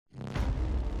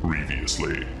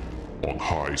Previously on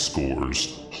High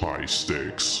Scores, High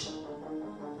Stakes.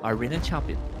 Our reigning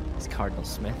champion is Cardinal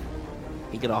Smith.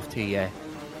 He got off to an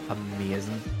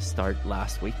amazing start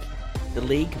last week. The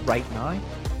league right now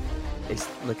is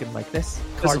looking like this.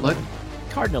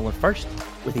 Cardinal in first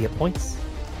with 8 points.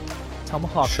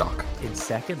 Tomahawk Shock. in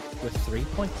second with 3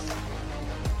 points.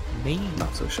 Me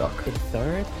Not so shock. in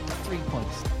third with 3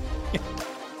 points.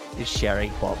 Is Sherry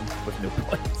bottom with no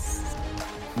points.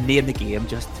 Name the game,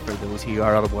 just for those who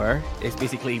are unaware, is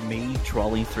basically me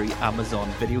trawling through Amazon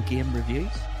video game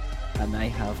reviews, and I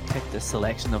have picked a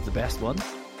selection of the best ones,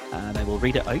 and I will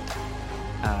read it out,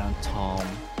 and Tom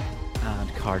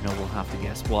and Cardinal will have to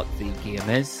guess what the game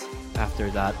is after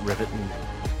that riveting,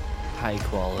 high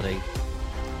quality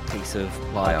piece of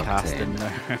podcasting.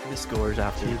 The scores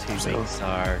after 2 weeks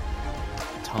are: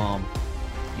 Tom,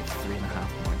 you have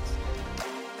 3.5 points.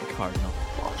 The Cardinal,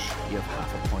 you have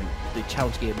half a point. The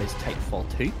challenge game is Titanfall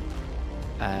 2,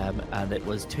 and it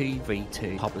was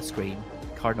 2v2 top of the screen,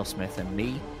 Cardinal Smith and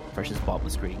me versus bottom of the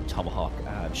screen, Tomahawk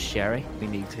and Sherry. We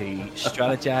need to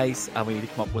strategize and we need to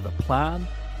come up with a plan.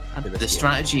 And The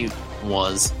strategy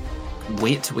was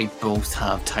wait till we both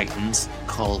have Titans,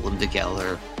 call them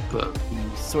together, but we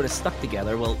sort of stuck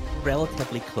together, well,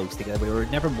 relatively close together. We were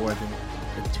never more than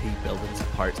 2 buildings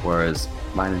apart. Whereas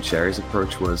mine and Sherry's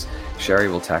approach was Sherry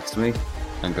will text me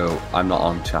and go, I'm not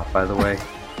on chat by the way.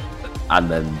 And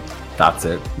then that's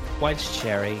it. Whilst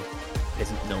Sherry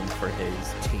isn't known for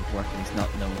his teamwork and he's not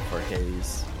known for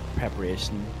his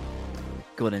preparation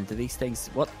going into these things,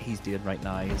 what he's doing right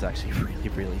now is actually really,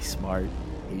 really smart.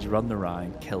 He's running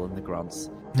around killing the grunts.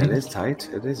 It is tight.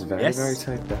 It is very, Yes. very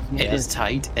tight, definitely. it is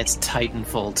tight. It's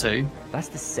Titanfall 2. That's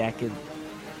the second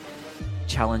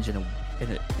challenge in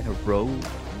a row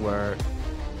where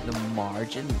the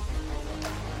margin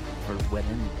for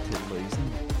winning to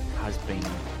losing has been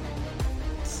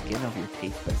skin of your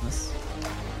teeth business.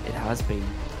 It has been.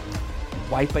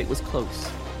 Wipeout was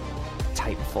close.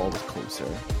 Titanfall was closer.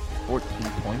 14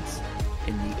 points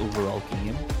in the overall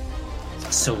game.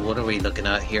 So what are we looking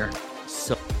at here?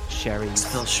 So Sherry's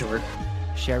Still short.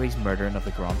 murdering of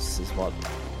the grunts is what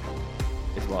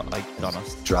outdone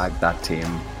us. Drag that team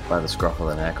by the scruff of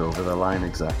the neck over the line,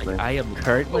 exactly. I am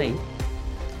currently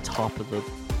top of the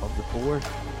board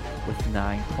with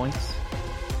 9 points.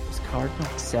 Is Cardinal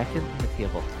second on the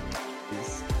table?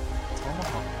 Is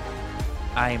Tomahawk?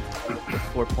 I'm with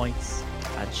 4 points,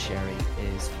 and Sherry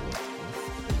is fourth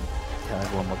with 3. Tell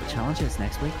everyone what the challenge is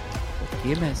next week. What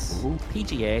the game is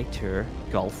PGA Tour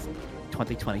Golf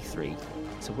 2023.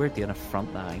 So we're doing a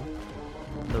front nine,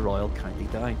 the Royal County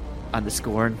Down, and the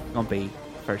scoring gonna be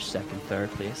first, second,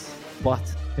 third place. But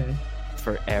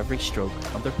for every stroke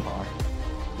under par,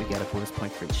 we get a bonus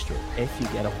point for each stroke. If you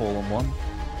get a hole in one,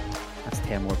 that's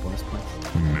 10 more bonus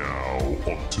points. Now,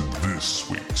 on to this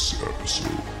week's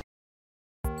episode.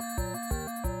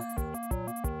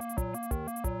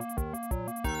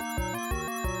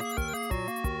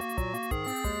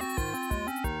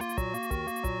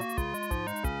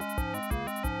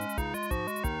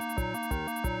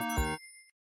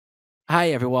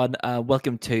 Hi everyone,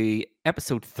 welcome to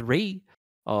episode 3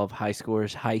 of High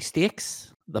Scores, High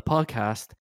Stakes, the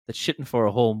podcast that's shooting for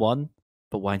a hole in one,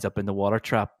 but winds up in the water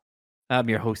trap. I'm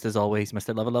your host as always,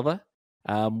 Mr. Lova.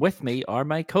 With me are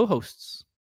my co-hosts.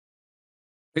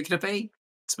 Who could it be?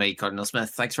 It's me, Cardinal Smith.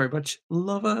 Thanks very much.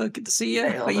 Lova, good to see you.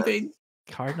 How you been?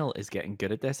 Cardinal is getting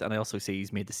good at this, and I also see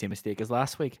he's made the same mistake as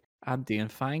last week. I'm doing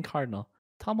fine, Cardinal.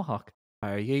 Tomahawk,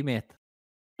 how are you, mate?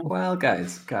 Well,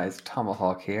 guys,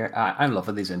 Tomahawk here. I'm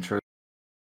loving these intros.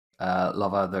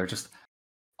 Lova, they're just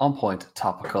on point,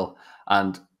 topical,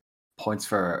 and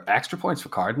extra points for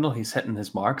Cardinal. He's hitting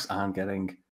his marks and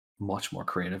getting much more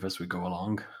creative as we go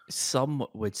along. Some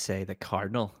would say that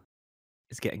Cardinal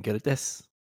is getting good at this,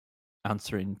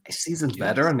 answering. A seasoned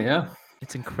veteran, yeah.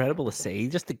 It's incredible to see,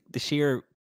 just the sheer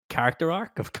character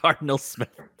arc of Cardinal Smith.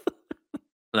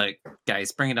 Look,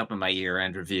 guys, bring it up in my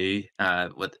year-end review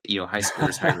with high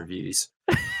scores, high reviews.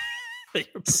 Your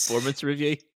performance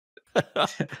review.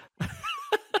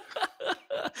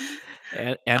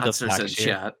 End of Answers in tax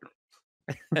year.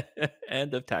 chat.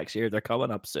 End of tax year. They're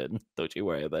coming up soon. Don't you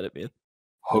worry about it, man.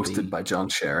 Hosted by John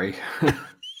Sherry.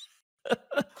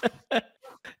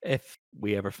 If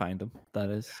we ever find him, that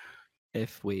is.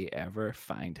 If we ever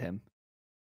find him.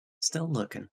 Still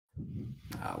looking.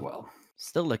 Well.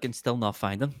 Still looking, still not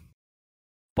finding.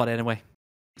 But anyway,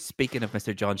 speaking of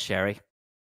Mr. John Sherry,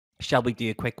 shall we do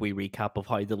a quick wee recap of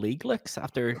how the league looks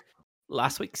after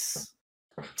last week's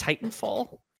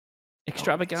Titanfall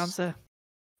extravaganza?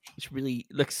 Which really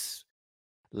looks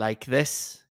like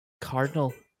this.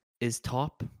 Cardinal is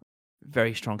top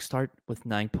very strong start with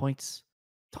 9 points.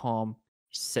 Tom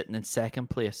sitting in second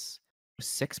place with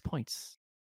 6 points.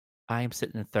 I am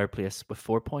sitting in third place with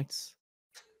 4 points.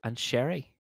 And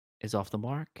Sherry is off the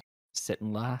mark,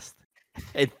 sitting last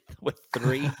with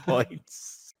 3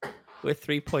 points. With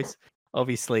 3 points.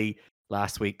 Obviously,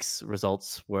 last week's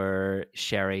results were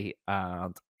Sherry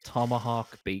and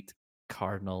Tomahawk beat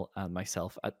Cardinal and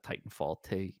myself at Titanfall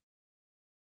 2.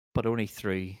 But only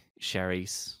through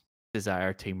Sherry's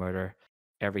desire to murder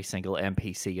every single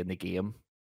NPC in the game.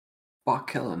 Bot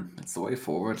killing. It's the way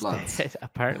forward, lads.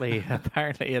 apparently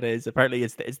it is. Apparently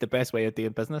it's the best way of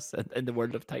doing business in the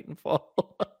world of Titanfall.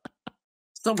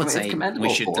 Some would It's say we commendable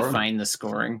should for 'em. define the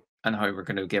scoring and how we're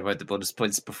going to give out the bonus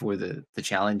points before the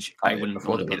challenge. I wouldn't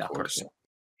Before want to the be that report, person.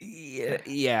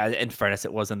 Yeah. In fairness,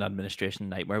 it was an administration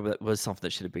nightmare, but it was something that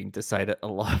should have been decided a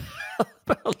long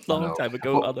know. time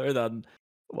ago, Well- other than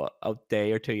a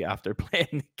day or two after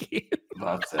playing the game.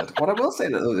 That's it. What I will say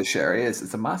though, the Sherry is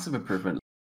it's a massive improvement.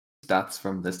 Stats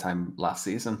from this time last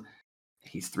season.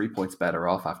 He's 3 points better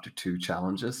off after 2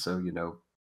 challenges. So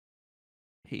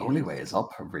the only way is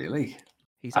up, really.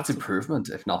 He's That's also, improvement,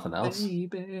 if nothing else.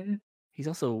 Baby. he's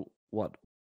also what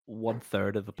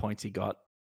 1/3 of the points he got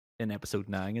in episode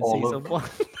 9 in All season of 1.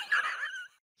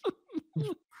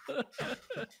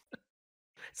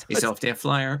 So He's off to a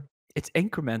flyer. it's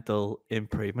incremental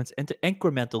improvements into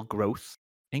incremental growth,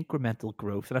 and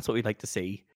that's what we'd like to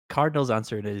see. Cardinals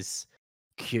answering his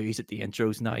cues at the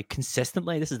intros now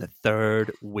consistently. This is the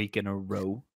 3rd week in a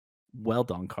row. Well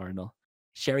done, Cardinal.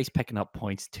 Sherry's picking up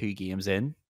points 2 games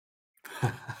in.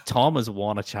 Tom has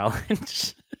won a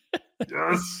challenge.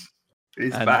 Yes,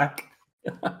 he's And- back.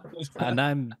 And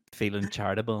I'm feeling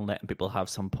charitable and letting people have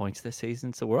some points this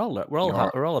season. So we're all You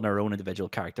on our own individual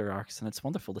character arcs, and it's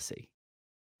wonderful to see.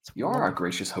 It's You are our wonderful.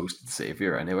 gracious host and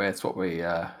savior, anyway. It's what we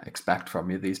expect from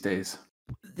you these days.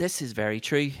 This is very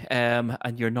true, and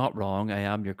you're not wrong. I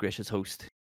am your gracious host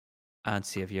and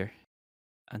savior.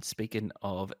 And speaking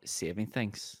of saving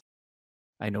things,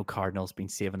 I know Cardinal's been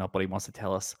saving up, but he wants to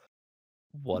tell us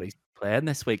what he's playing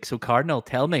this week. So, Cardinal,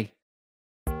 tell me,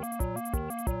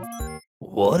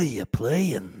 what are you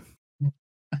playing?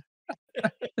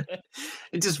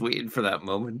 I'm just waiting for that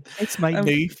moment. It's my Um,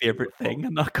 new favorite thing.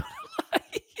 I'm not gonna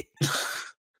lie.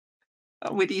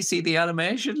 Where do you see the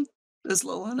animation? This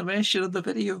little animation of the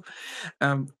video.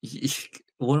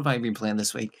 What have I been playing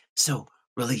this week? So,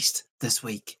 released this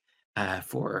week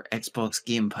for Xbox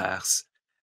Game Pass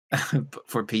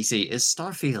for PC is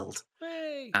Starfield.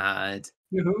 Hey. And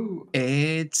Yoo-hoo.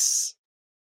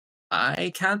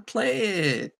 I can't play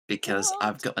it because What?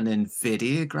 I've got an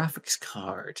NVIDIA graphics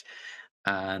card,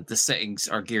 and the settings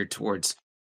are geared towards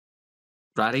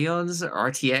Radeon's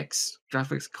RTX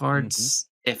graphics cards.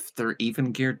 If they're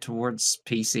even geared towards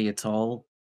PC at all,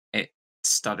 it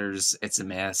stutters. It's a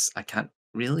mess. I can't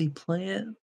really play it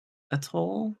at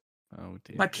all. Oh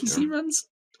dear. My PC runs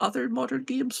other modern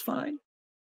games fine.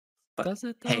 But Does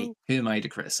it though? hey, who am I to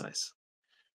criticize?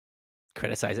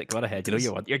 Criticize it. Go on ahead. You know Does-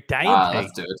 you want. You're dying.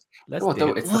 Let's do it. Let's No, do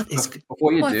though, it. it's What the, is-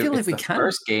 before you Well, I do, feel like it's we the can.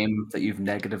 first game that you've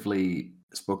negatively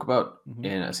spoke about Mhm.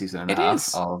 in a season and a It half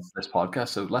is. of this podcast.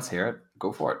 So let's hear it.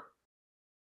 Go for it.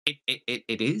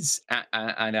 It is,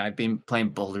 and I've been playing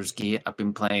Baldur's Gate. I've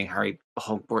been playing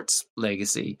Hogwarts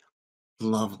Legacy.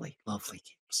 Lovely, lovely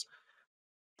games.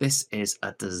 This is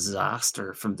a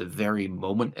disaster from the very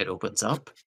moment it opens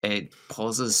up. It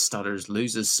pauses, stutters,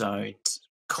 loses sound,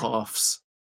 coughs.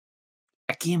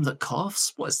 A game that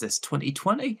coughs? What is this,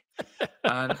 2020?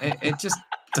 And it just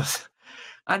does.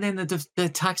 And then the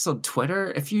attacks on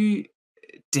Twitter, if you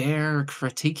dare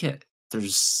critique it,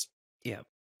 there's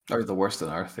Or the worst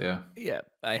on earth, yeah. Yeah,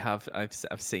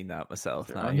 I've seen that myself.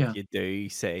 Good Now, on ya. if you do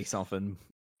say something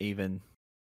even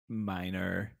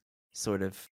minor, sort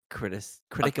of critical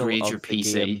upgrade of your the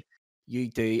PC. game, you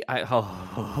do. I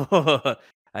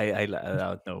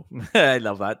no, I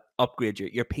love that. Upgrade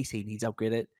your PC needs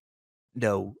upgraded.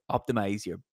 No, optimize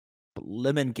your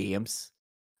blimmin' games.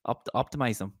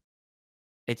 Optimize them.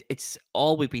 It's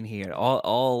all we've been here.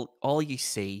 All you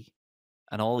see.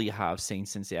 And all you have seen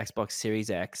since the Xbox Series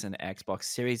X and Xbox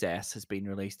Series S has been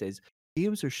released is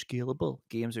games are scalable.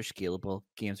 Games are scalable.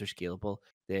 Games are scalable.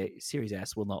 The Series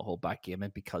S will not hold back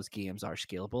gaming because games are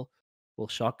scalable. Well,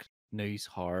 shock, news,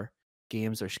 horror.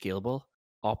 Games are scalable.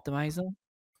 Optimize them.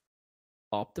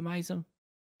 Optimize them.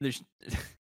 There's,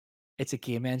 it's a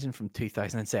game engine from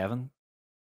 2007.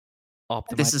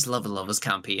 Optimize. This is Love and Lovers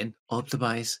campaign.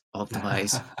 Optimize,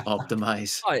 optimize,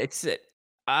 optimize. Oh, it's.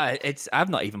 I've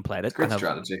not even played it. Great and I've-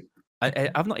 strategy.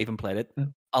 I've not even played it. Yeah.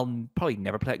 I'll probably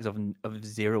never play it because of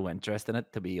zero interest in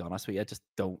it. To be honest with you, I just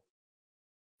don't.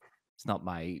 It's not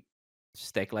my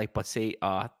stick like, but see,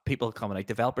 people coming out,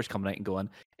 developers coming out and going,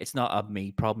 it's not a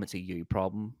me problem, it's a you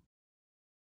problem.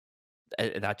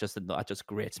 That just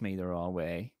grates me the wrong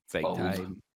way, big bold.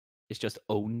 time. It's just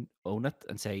own it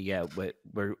and say, yeah,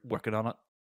 we're working on it.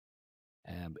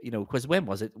 Because when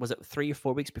was it? Was it 3 or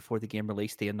 4 weeks before the game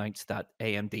released? They announced that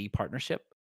AMD partnership,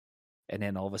 and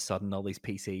then all of a sudden, all these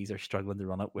PCs are struggling to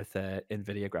run it with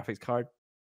NVIDIA graphics card.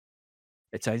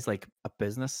 It sounds like a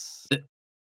business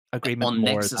agreement on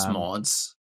more Nexus than...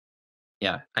 mods.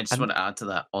 Yeah, I just And- want to add to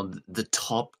that. On the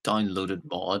top downloaded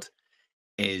mod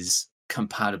is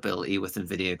compatibility with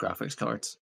NVIDIA graphics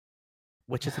cards.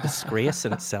 which is a disgrace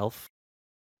in itself.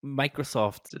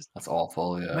 Microsoft That's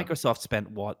awful. Yeah. Microsoft spent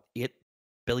what, £8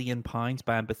 billion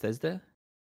buying Bethesda,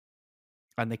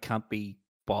 and they can't be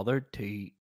bothered to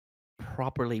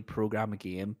properly program a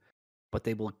game, but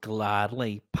they will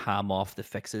gladly palm off the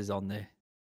fixes on the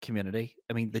community.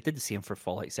 I mean, they did the same for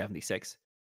Fallout 76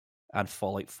 and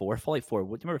Fallout 4. Fallout 4,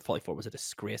 what do you remember? Fallout 4 was a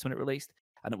disgrace when it released,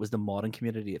 and it was the modding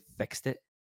community that fixed it.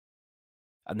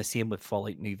 And the same with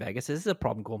Fallout New Vegas. This is a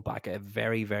problem going back a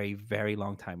very, very, very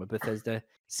long time with Bethesda.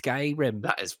 Skyrim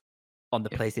That is on the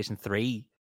yeah. PlayStation 3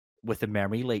 with the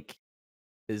memory leak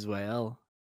as well.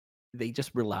 They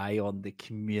just rely on the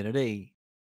community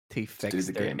to fix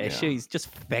the their game, yeah. issues. Just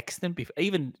fix them.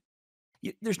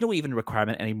 There's no even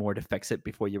requirement anymore to fix it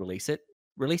before you release it.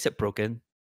 Release it broken,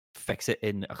 fix it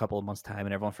in a couple of months' time,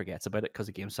 and everyone forgets about it because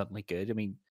the game's suddenly good. I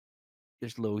mean,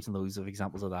 there's loads and loads of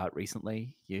examples of that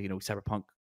recently. You know, Cyberpunk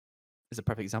is a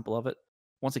perfect example of it.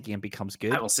 Once a game becomes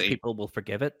good, will say- people will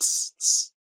forgive it.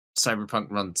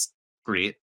 Cyberpunk runs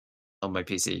great on my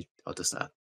PC. I'll just add.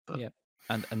 But Yeah.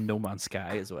 And No Man's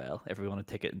Sky as well. Everyone to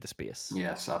take it into space.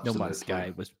 Yes, No absolutely. Man's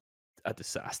Sky was a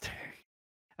disaster,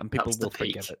 and That people was the will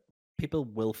forgive peak. it. People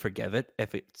will forgive it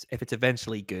if it's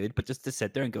eventually good. But just to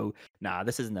sit there and go, nah,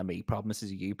 this isn't a me problem. This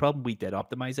is a you problem. We did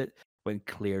optimize it when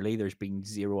clearly there's been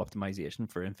zero optimization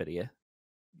for NVIDIA.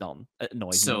 None. It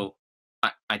annoys me. So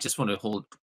I just want to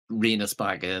rein us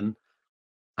back in.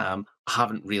 I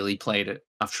haven't really played it.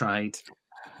 I've tried.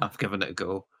 I've given it a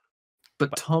go.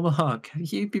 But Tomahawk, have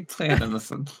you been playing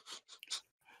anything?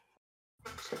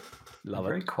 Love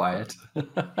Very it. quiet.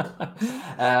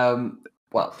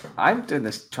 Well, I'm trying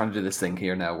to do this thing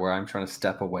here now where I'm trying to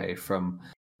step away from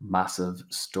massive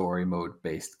story mode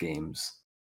based games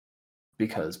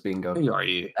because being Who are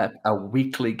you? a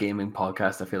weekly gaming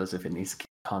podcast, I feel as if it needs to keep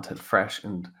content fresh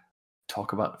and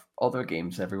talk about other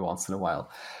games every once in a while.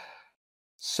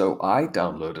 So I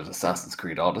downloaded Assassin's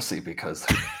Creed Odyssey because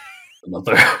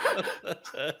another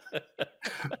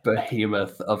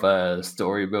behemoth of a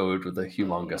story mode with a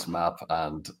humongous map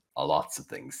and lots of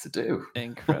things to do.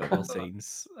 Incredible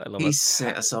scenes. I love He it.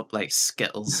 set us up like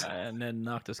Skittles. And then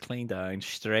knocked us clean down.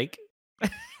 Strike.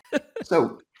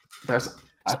 So there's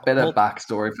a So bit hold- of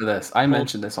backstory for this. I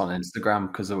mentioned this on Instagram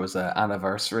because there was an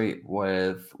anniversary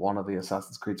with one of the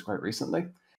Assassin's Creeds quite recently.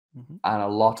 Mhm. And a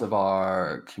lot of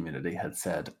our community had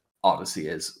said Odyssey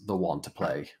is the one to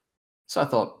play. So I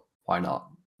thought, why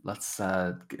not? Let's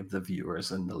give the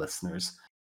viewers and the listeners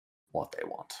what they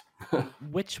want.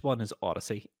 Which one is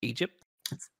Odyssey? Egypt?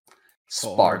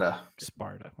 Sparta.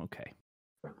 Sparta. Okay.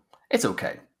 It's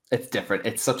okay. It's different.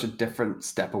 It's such a different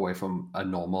step away from a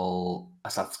normal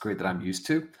Assassin's Creed that I'm used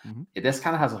to. Mhm. This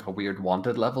kind of has like a weird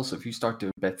wanted level. So if you start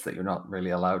doing bits that you're not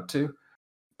really allowed to,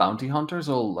 bounty hunters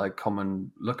will like come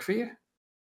and look for you.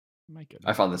 My I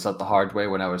goodness. found this out the hard way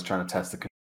when I was trying to test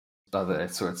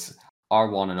so it's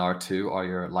R1 and R2 are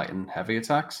your light and heavy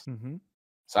attacks. Mm-hmm.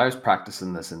 So I was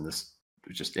practicing this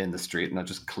just in the street, and I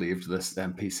just cleaved this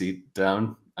NPC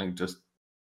down and just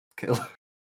killed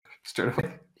straight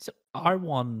away. So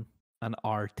R1 and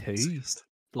R2,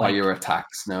 Are your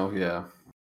attacks now? Yeah,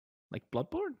 like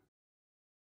Bloodborne?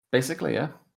 basically, yeah.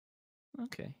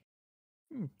 Okay.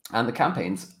 And the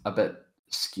campaign's a bit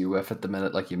skew if at the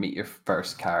minute. Like you meet your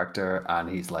first character, and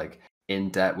he's like in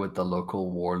debt with the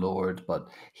local warlord, but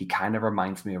he kind of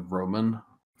reminds me of Roman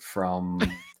from.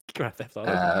 Grand Theft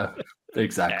Auto.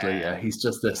 Exactly, yeah. He's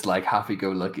just this like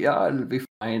happy-go-lucky, yeah, it'll be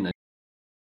fine. And,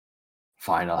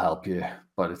 fine, I'll help you.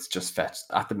 But it's just fetch.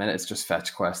 At the minute, it's just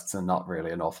fetch quests and not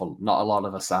really not a lot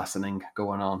of assassinating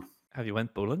going on. Have you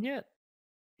went bowling yet?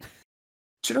 Do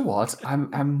you know what?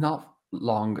 I'm not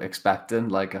long expecting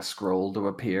like a scroll to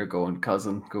appear going,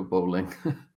 cousin, go bowling.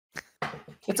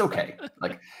 It's okay.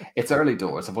 Like it's early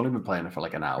doors. I've only been playing it for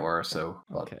like an hour or so,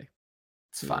 but Okay.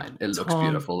 it's fine. It looks Tom,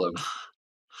 beautiful though.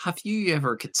 Have you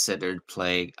ever considered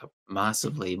playing a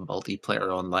massively multiplayer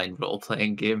online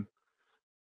role-playing game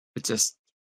with just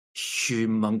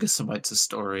humongous amounts of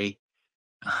story?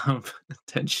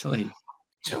 Potentially.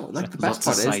 You know, like the Lots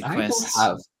best of part is side I quests. don't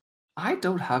have I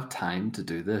don't have time to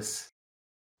do this,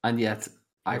 and yet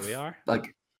Here we are.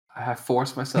 like I have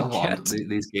forced myself on Yet.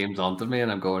 these games onto me, and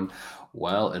I'm going,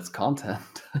 well, it's content.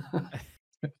 I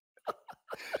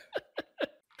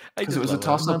Because it just was a love it.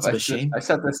 toss up. Man's a machine. I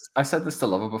said this to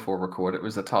Lover before record. It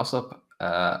was a toss up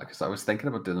because I was thinking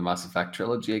about doing the Mass Effect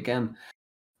trilogy again,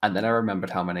 and then I remembered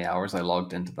how many hours I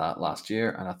logged into that last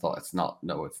year, and I thought it's not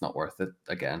worth it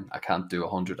again. I can't do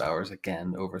 100 hours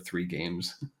again over 3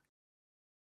 games.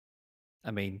 I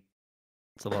mean,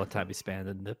 it's a lot of time you spend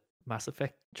in the Mass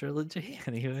Effect trilogy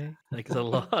anyway. Like, it's a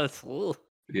lot. Ugh.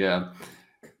 Yeah,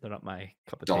 They're not my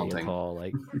cup of tea at daunting. all.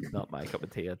 Like, not my cup of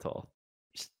tea at all.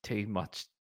 Just too much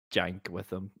jank with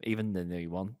them. Even the new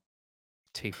one.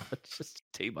 Too much. Just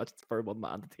too much for one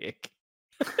man to take.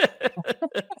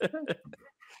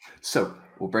 So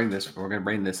we're going to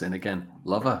bring this in again.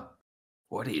 Lover,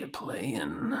 what are you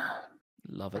playing?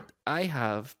 Love it. I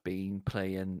have been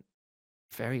playing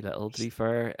very little, to be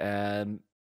fair.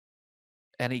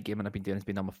 Any gaming I've been doing has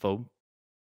been on my phone.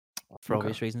 For Okay.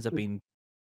 obvious reasons, I've been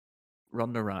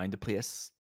running around the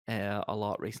place a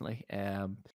lot recently.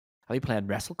 I've been playing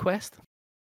WrestleQuest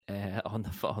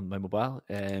on my mobile.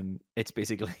 It's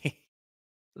basically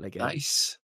like a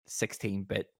Nice.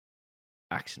 16-bit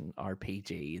action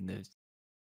RPG, and there's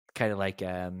kind of like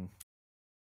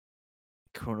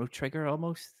Chrono Trigger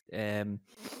almost,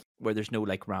 where there's no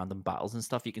like random battles and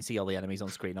stuff. You can see all the enemies on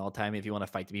screen all the time. If you want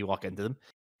to fight them, you walk into them.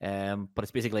 But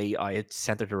it's basically it's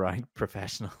centered around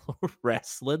professional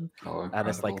wrestling, Oh, and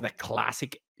it's like incredible. the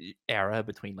classic era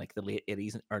between like the late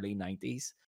 80s and early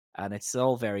 90s, and it's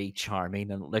all very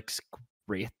charming and it looks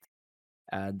great.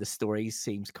 And the story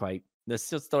seems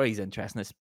story's interesting.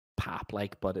 It's pap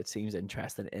like, but it seems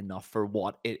interesting enough for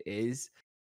what it is.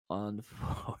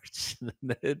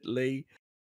 Unfortunately,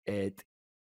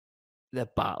 the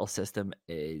battle system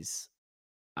is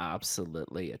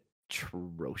absolutely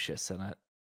atrocious in it.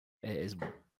 It is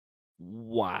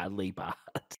wildly bad.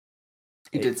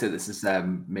 You It- did say this is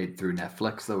made through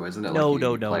Netflix, though, isn't it? No, Like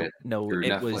no, you play no, it no. through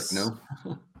It Netflix. was. No.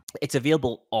 It's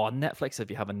available on Netflix if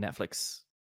you have a Netflix.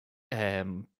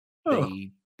 Oh,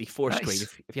 The four screen.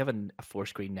 nice. If you have a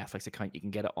 4-screen Netflix account, you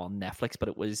can get it on Netflix. But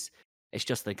it's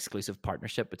just an exclusive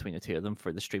partnership between the two of them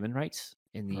for the streaming rights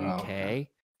in the Oh, UK. okay.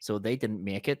 So they didn't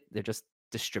make it; they're just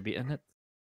distributing it.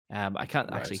 I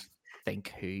can't actually Right. think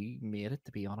who made it,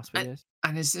 to be honest with you.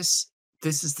 And is this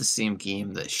is the same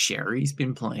game that Sherry's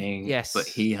been playing? Yes. But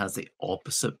he has the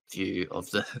opposite view of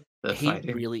the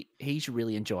fighting. He's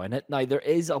really enjoying it. Now there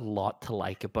is a lot to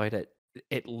like about it.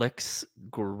 It looks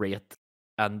great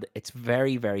and it's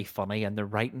very, very funny, and the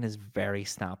writing is very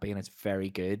snappy and it's very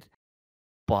good.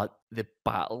 But the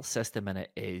battle system in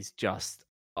it is just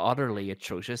utterly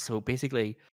atrocious. So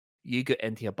basically, you get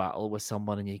into a battle with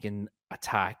someone and you can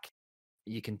attack,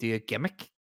 you can do a gimmick,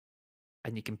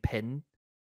 and you can pin,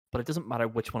 but it doesn't matter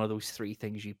which one of those 3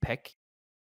 things you pick.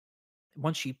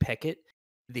 Once you pick it,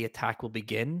 the attack will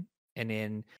begin, and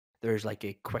then there's like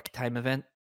a quick time event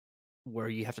where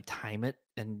you have to time it,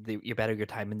 and the better your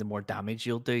timing, the more damage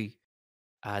you'll do.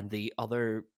 And the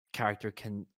other character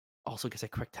can also get a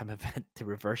quick time event to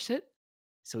reverse it.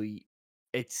 So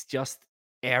it's just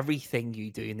everything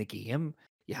you do in the game,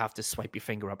 you have to swipe your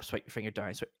finger up, swipe your finger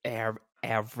down, so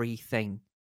everything,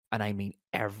 and I mean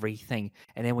everything.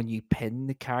 And then when you pin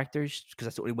the characters, because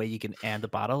that's the only way you can end the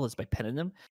battle is by pinning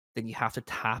them, then you have to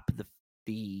tap the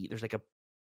there's like a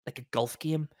golf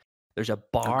game. There's a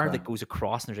bar Okay. that goes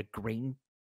across, and there's a green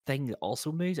thing that also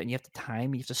moves, and you have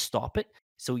to stop it.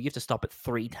 So you have to stop it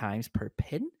 3 times per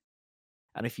pin.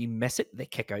 And if you miss it, they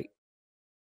kick out.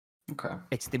 Okay.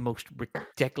 It's the most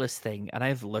ridiculous thing. And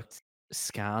I've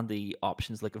scanned the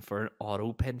options looking for an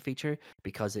auto pin feature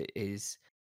because it's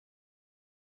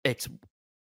Is it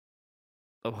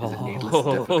needless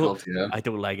difficult? Yeah. I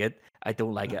don't like it. I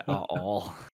don't like it at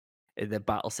all. The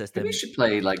battle system. Maybe you should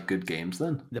play like good games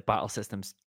then. The battle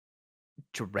system's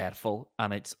dreadful,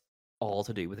 and it's all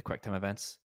to do with the quick time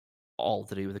events. All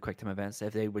to do with the quick time events.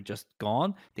 If they were just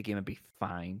gone, the game would be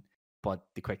fine. But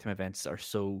the quick time events are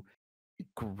so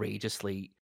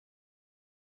egregiously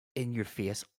in your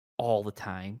face all the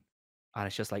time, and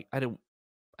it's just like I don't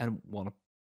want to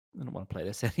play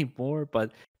this anymore.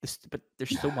 But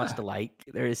there's so much to like.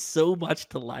 There is so much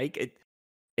to like.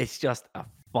 It's just a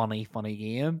funny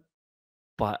game.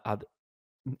 But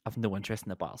I've no interest in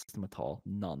the battle system at all.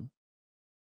 None.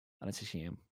 And it's a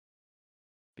shame.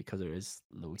 Because there is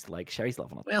loads to like. Sherry's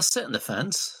loving it. Well, sit on the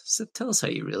fence. Tell us how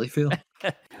you really feel.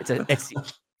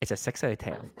 It's a 6 out of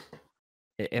 10.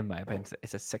 In my opinion,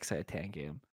 it's a 6 out of 10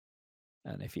 game.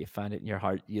 And if you find it in your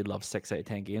heart you love 6 out of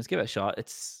 10 games, give it a shot.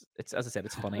 It's as I said,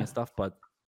 it's funny and stuff, but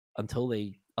until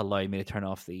they allow me to turn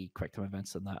off the quick time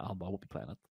events and that, I won't be playing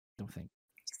it. Don't think.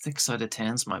 6 out of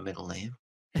 10's my middle name.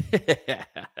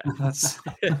 That's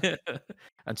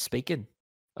And speaking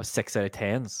of 6 out of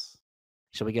 10s,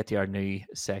 shall we get to our new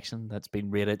section that's been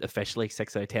rated officially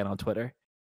 6 out of 10 on Twitter?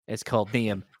 It's called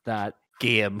Name That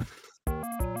Game.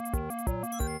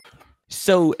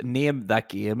 So, Name That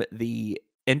Game, the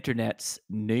internet's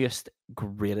newest,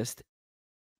 greatest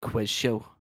quiz show.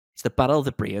 It's the battle of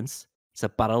the brains. It's the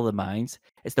battle of the minds.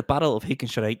 It's the battle of who can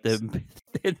shut out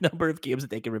the number of games that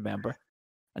they can remember.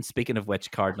 And speaking of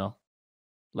which, Cardinal,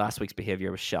 last week's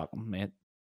behavior was shocking, mate.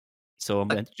 So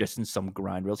I'm introducing some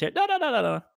ground rules here. No.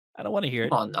 I don't want to hear it.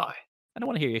 oh no. I don't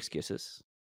want to hear your excuses.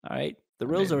 All right. The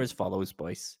rules are as follows,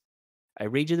 boys. I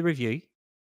read you the review.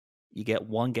 You get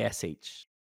one guess each.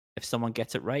 If someone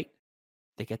gets it right,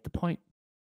 they get the point.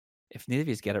 If neither of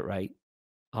you get it right,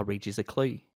 I'll read you a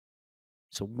clue.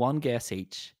 So one guess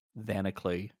each, then a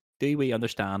clue. Do we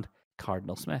understand,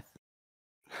 Cardinal Smith?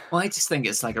 Well, I just think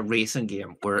it's like a racing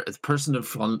game where the person in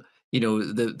front,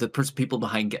 the people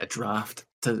behind get a draft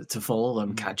to follow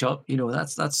them, catch up.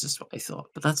 That's just what I thought.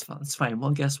 But that's fine. That's fine.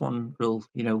 One guess, one rule.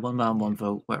 One man, one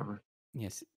vote, whatever.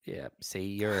 Yes. Yeah. See,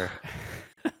 you're.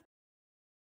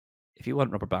 If you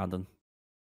want rubber banding,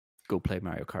 go play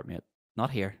Mario Kart, mate. Not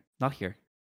here. Not here.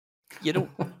 You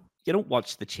don't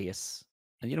watch The Chase,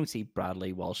 and you don't see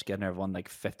Bradley Walsh getting everyone like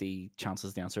 50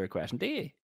 chances to answer a question, do you?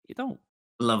 You don't.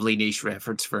 Lovely niche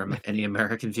reference for any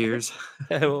American viewers.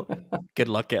 Well, good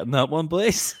luck getting that one,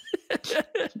 boys.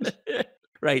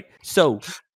 Right. So,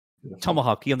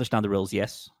 Tomahawk, you understand the rules?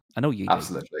 Yes. I know you do.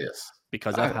 Absolutely, yes.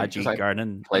 Because I've had you,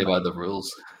 Gernon. Play by the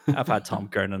rules. I've had Tom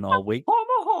Gernon all week.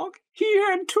 Tomahawk, he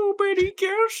had too many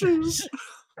guesses.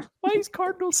 Why is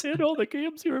Cardinal saying all the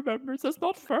games he remembers? That's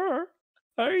not fair.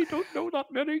 I don't know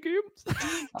that many games.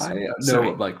 I know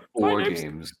Sorry. like 4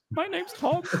 games. My name's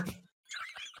Tom.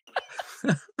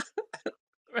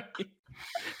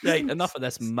 Right, enough of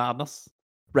this madness.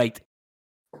 Right.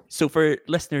 So for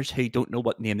listeners who don't know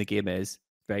what Name the Game is,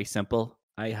 very simple.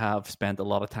 I have spent a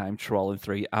lot of time trawling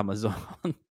through Amazon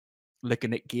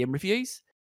looking at game reviews,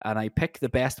 and I pick the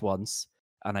best ones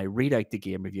and I read out the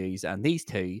game reviews, and these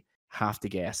two have to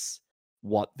guess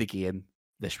what the game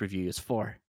this review is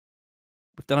for.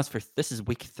 We've done this is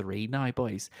week 3 now,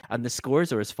 boys, and the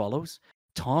scores are as follows.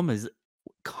 Tom is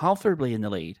comfortably in the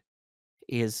lead.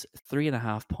 He is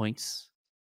 3.5 points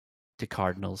to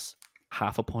Cardinals,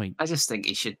 half a point. I just think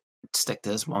he should stick to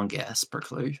this one guess per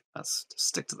clue. That's just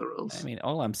stick to the rules. I mean,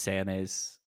 all I'm saying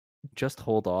is just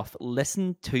hold off.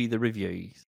 Listen to the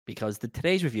reviews, because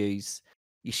today's reviews,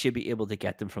 you should be able to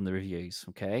get them from the reviews,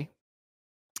 okay?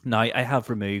 Now, I have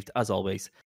removed, as always,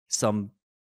 some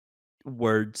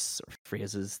words or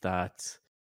phrases that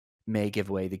may give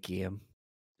away the game.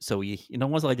 So you no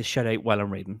one's allowed to shout out while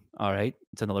I'm reading, all right?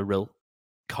 It's another rule.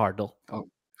 Cardinal. Oh.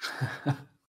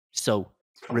 So,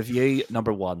 review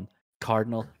number 1.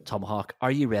 Cardinal, Tomahawk,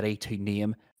 are you ready to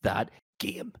name that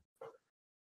game?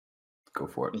 Go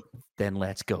for it. Then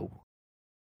let's go.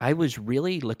 I was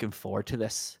really looking forward to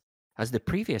this, as the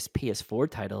previous PS4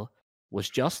 title was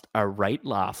just a right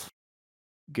laugh,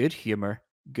 good humor,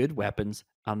 good weapons,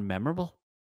 and memorable.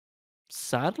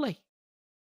 Sadly,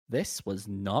 this was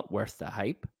not worth the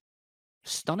hype.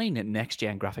 Stunning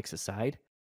next-gen graphics aside,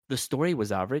 the story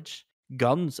was average,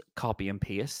 guns copy and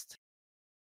paste,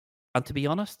 and to be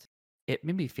honest, it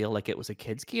made me feel like it was a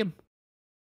kid's game,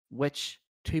 which,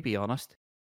 to be honest,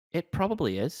 it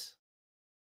probably is.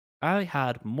 I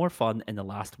had more fun in the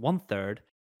last 1/3,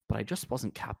 but I just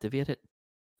wasn't captivated.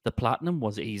 The platinum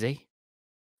was easy.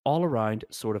 All around,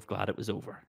 sort of glad it was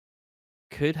over.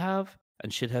 Could have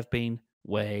and should have been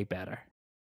way better.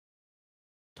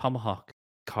 Tomahawk,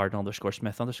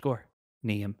 Cardinal_Smith_,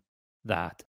 name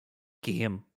that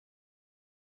game.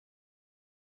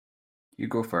 You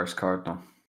go first, Cardinal.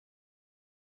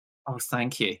 Oh,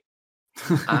 thank you.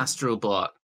 Astrobot.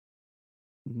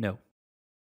 No.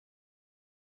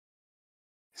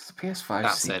 It's the PS5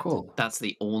 That's sequel. it. That's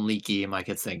the only game I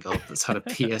could think of that's had a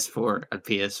PS4 and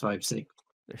PS5 sequel.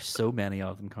 There's so many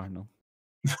of them, Cardinal.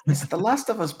 It's The Last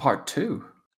of Us Part 2.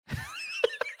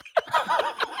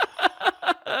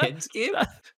 Kids game?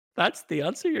 That's the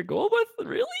answer you're going with?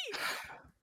 Really?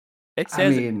 It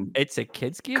says it's a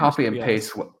kid's game. Copy and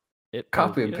paste.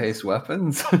 Copy and is. paste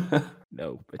weapons.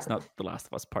 No, it's not The Last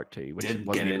of Us Part 2. Which Didn't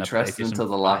wasn't get even interested a until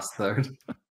the PlayStation last 5. third.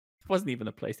 It wasn't even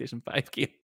a PlayStation 5 game.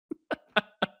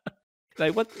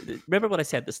 Now, remember what I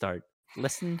said at the start?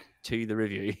 Listen to the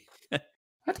review.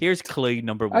 Here's clue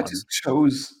number 1. I just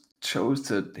chose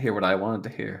to hear what I wanted to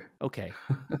hear. Okay.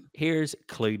 Here's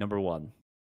clue number 1.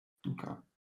 Okay.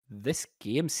 This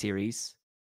game series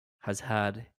has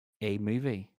had a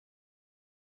movie.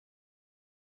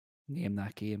 Name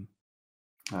that game.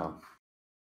 Oh.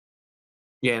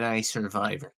 Jedi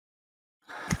Survivor.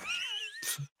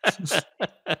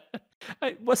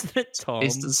 Wasn't it Tom?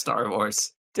 It's the Star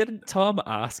Wars. Didn't Tom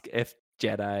ask if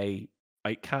Jedi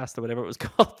Outcast or whatever it was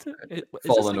called?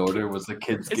 Fallen Order was a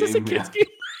kid's Is game. this a kid's yeah.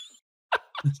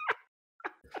 game?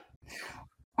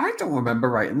 I don't remember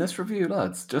writing this review,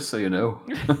 lads, just so you know.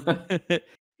 Is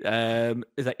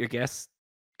that your guess,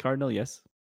 Cardinal? Yes.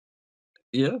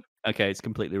 Yeah. Okay, it's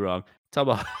completely wrong.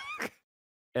 Tomahawk.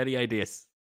 Any ideas?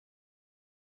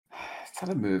 Is that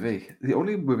a movie? The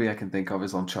only movie I can think of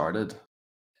is Uncharted.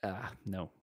 No,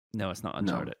 it's not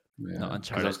Uncharted. Yeah. Not 'cause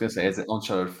Uncharted. I was going to say, is it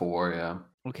Uncharted 4? Yeah.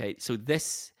 Okay, so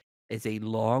this is a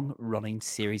long-running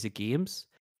series of games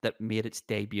that made its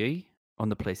debut on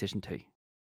the PlayStation 2.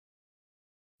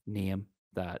 Name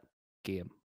that game.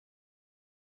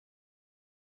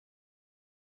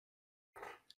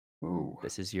 Ooh.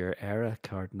 This is your era,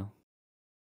 Cardinal.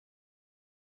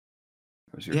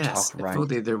 It was your Yes, top if ranked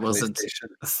only there wasn't PlayStation.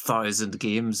 1,000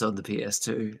 games on the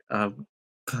PS2.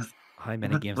 How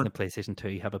many games on the PlayStation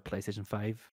 2 have a PlayStation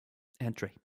 5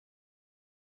 entry?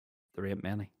 There ain't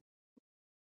many.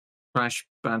 Crash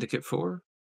Bandicoot 4?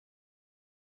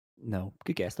 No.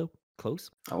 Good guess, though. Close.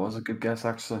 That was a good guess,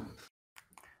 actually.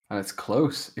 And it's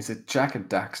close. Is it Jack and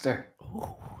Daxter?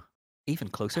 Oh, even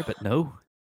closer, but no.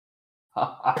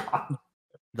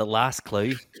 The last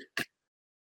clue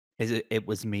is it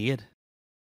was made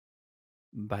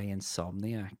by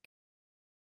Insomniac.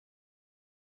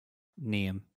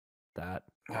 Name that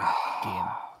game.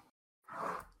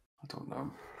 I don't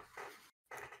know.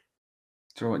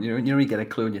 Do you know when you get a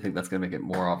clue and you think that's going to make it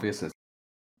more obvious?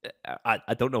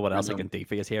 I don't know what else I Random. can do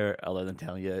for you here other than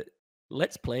telling you,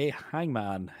 let's play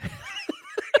Hangman.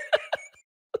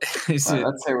 Is it,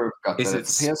 Let's say we've got is that. it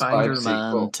It's a PS5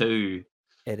 Spider-Man sequel. 2?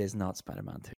 It is not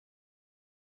Spider-Man 2.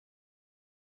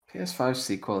 PS5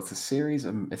 sequel. It's a series.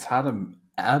 It's had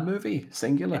a movie,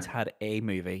 singular. It's had a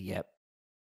movie, yep.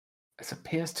 It's a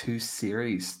PS2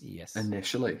 series Yes.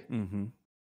 initially. Mm-hmm.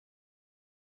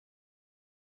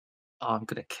 Oh, I'm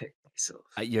going to kick myself.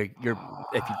 You're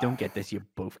if you don't get this, you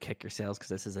both kick yourselves because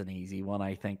this is an easy one,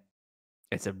 I think.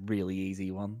 It's a really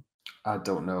easy one. I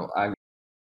don't know. I'm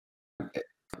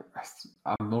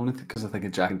only because I think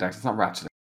of Jack and Daxter. It's not Ratchet.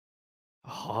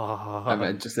 Oh, I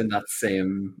mean, just in that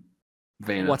same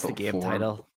vein. what's of the game form.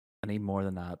 title? I need more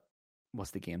than that.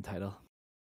 What's the game title?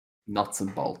 Nuts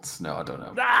and bolts. No, I don't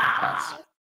know. Ah!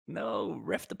 No,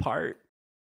 Rift Apart.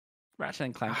 Ratchet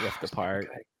and Clank Rift Apart.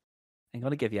 Okay. I'm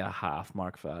going to give you a half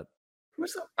mark for that.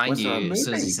 Was there I a knew as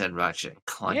soon as movie? he said Ratchet and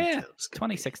Clank. Yeah, it was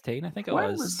gonna be- 2016, I think it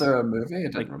When was. was there a movie? I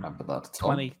didn't like remember that at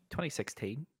all.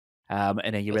 2016. And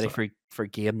then you That's ready for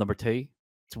game number 2?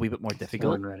 It's a wee bit more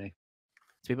difficult. I'm ready.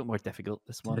 It's a wee bit more difficult,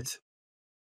 this one.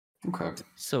 Okay.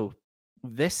 So,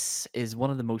 this is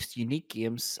one of the most unique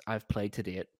games I've played to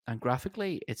date, and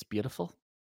graphically, it's beautiful.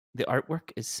 The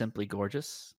artwork is simply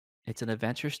gorgeous. It's an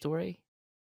adventure story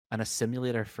and a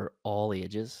simulator for all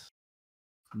ages.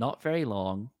 Not very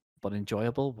long, but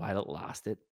enjoyable while it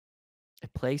lasted.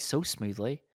 It plays so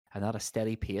smoothly and at a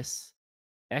steady pace.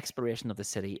 Exploration of the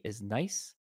city is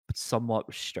nice, but somewhat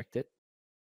restricted.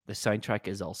 The soundtrack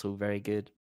is also very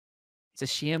good. It's a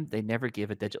shame they never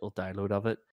gave a digital download of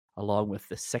it, along with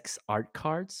the 6 art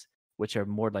cards, which are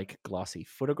more like glossy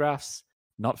photographs,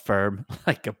 not firm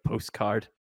like a postcard.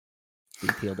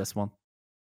 Detail this one.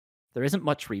 There isn't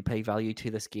much replay value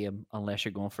to this game unless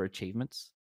you're going for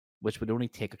achievements, which would only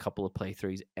take a couple of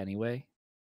playthroughs anyway.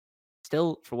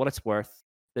 Still, for what it's worth,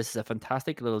 this is a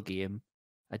fantastic little game,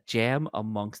 a gem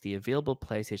amongst the available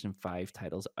PlayStation 5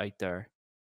 titles out there.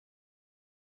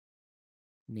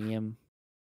 Name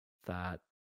that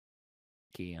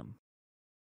game.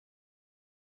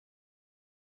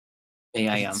 May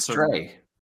I Is it answer? Stray.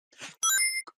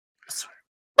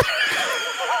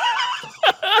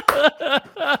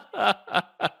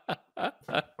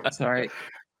 Sorry.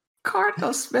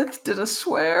 Cardinal Smith did a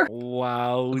swear.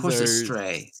 Wow. Of course it's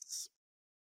Stray.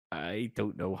 I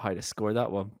don't know how to score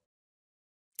that one.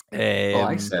 Well,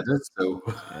 I said it, so.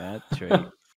 Yeah,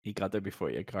 true. He got there before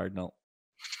you, Cardinal.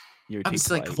 You're I too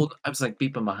was like, polite. I was like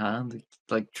beeping my hand,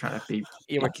 like trying to beep,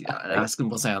 You were, like asking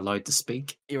was I allowed to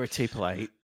speak. you were too polite.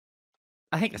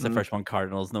 I think it's the Mm. first one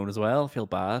Cardinal's known as well. I feel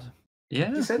bad.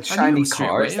 Yeah, You said I knew it shiny was straight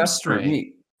away, cards. it was That's Stray.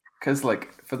 pretty. Because,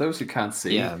 like, for those who can't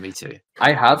see, Yeah, me too.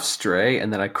 I have Stray,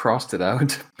 and then I crossed it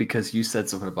out because you said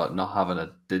something about not having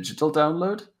a digital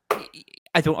download.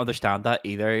 I don't understand that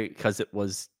either because it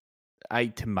was,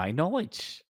 to my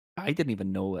knowledge, I didn't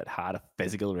even know it had a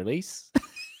physical release.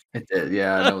 It did,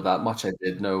 yeah, I know that much. I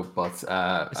did know, but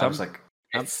I So was like,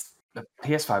 I'm- it's the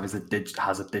PS5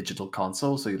 has a digital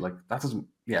console, so that doesn't.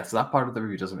 Yeah, so that part of the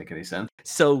review doesn't make any sense.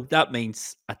 So that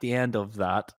means at the end of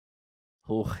that,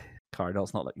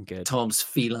 Cardinal's not looking good. Tom's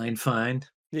feline find.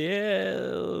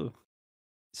 Yeah.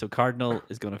 So Cardinal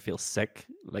is going to feel sick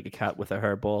like a cat with a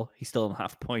hairball. He's still on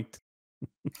half point.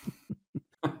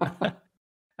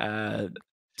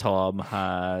 Tom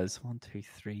has 1, 2,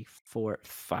 3, 4,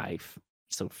 5.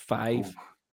 So 5 Ooh.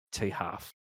 to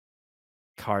half.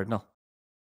 Cardinal,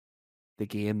 the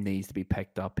game needs to be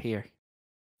picked up here.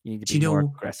 You need to be more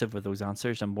aggressive with those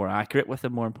answers and more accurate with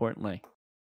them, more importantly.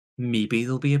 Maybe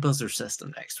there'll be a buzzer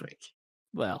system next week.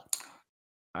 Well,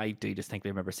 I do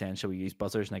distinctly remember saying, shall we use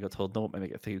buzzers? And I got told, no, it might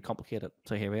make it too complicated.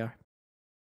 So here we are.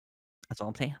 That's all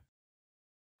I'm saying.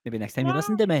 Maybe next time you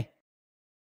listen to me.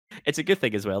 It's a good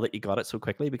thing as well that you got it so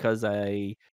quickly because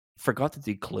I forgot to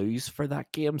do clues for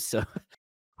that game. So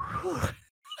I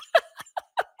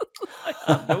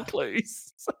had no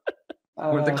clues.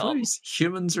 Were the clues?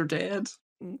 Humans are dead.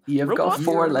 You've Robot? got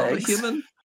 4 You're not a legs. human.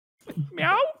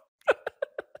 Meow.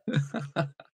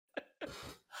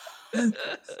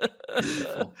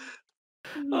 Beautiful.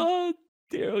 Oh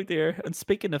dear. And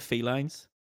speaking of felines,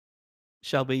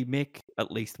 shall we make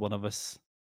at least one of us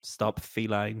stop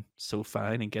feline so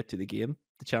fine and get to the game?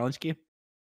 The challenge game?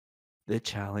 The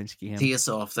challenge game. Tee us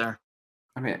off there.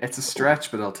 I mean, it's a stretch,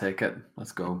 but I'll take it.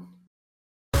 Let's go.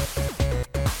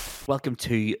 Welcome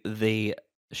to the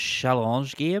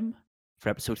challenge game for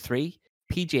episode 3,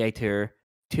 PGA Tour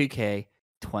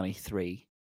 2K23.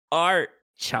 Our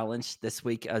challenge this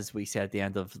week, as we said at the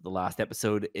end of the last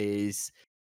episode, is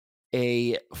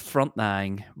a front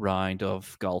 9 round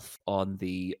of golf on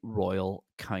the Royal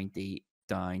County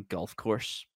Down golf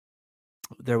course.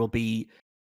 There will be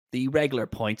the regular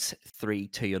points 3,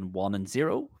 2, and 1 and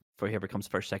 0 for whoever comes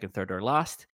first, second, third, or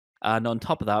last. And on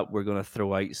top of that, we're going to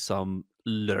throw out some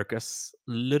ludicrous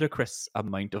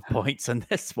amount of points in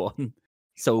this one.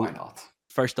 So Why not?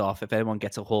 first off, if anyone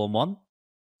gets a hole in one,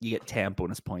 you get 10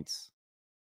 bonus points.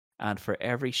 And for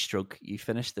every stroke you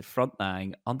finish the front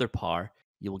 9 under par,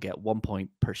 you will get 1 point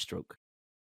per stroke.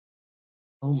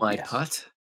 Oh my Yes. putt.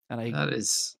 And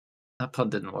That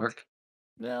putt didn't work.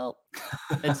 well,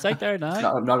 it's out there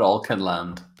now. Not all can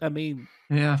land. I mean,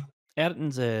 Yeah.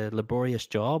 editing's a laborious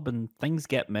job and things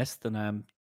get missed, and I'm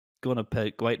going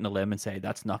to go out on a limb and say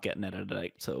that's not getting edited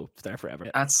out, so it's there forever.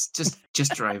 That's just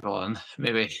drive on,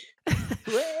 maybe.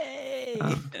 Way!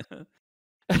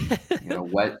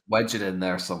 Wedge it in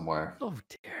there somewhere. Oh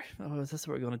dear. Oh, is this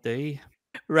what we're going to do?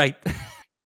 Right.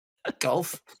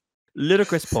 Golf.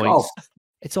 Ludicrous points. Golf.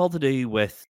 It's all to do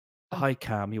with how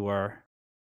calm you are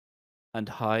and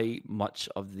how much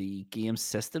of the game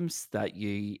systems that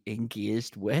you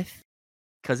engaged with.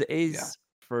 Because it is,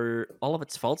 for all of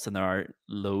its faults, and there are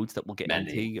loads that we'll get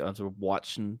Many. into as we're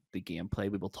watching the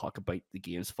gameplay, we will talk about the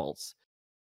game's faults.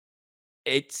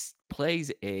 It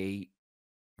plays a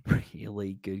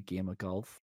really good game of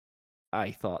golf.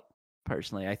 I thought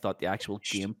the actual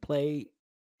gameplay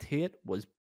to it was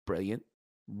brilliant,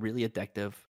 really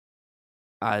addictive,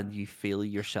 and you feel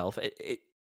yourself.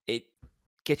 It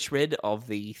gets rid of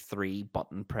the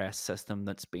 3-button press system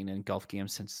that's been in golf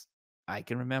games since I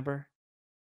can remember,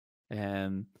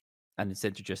 and it's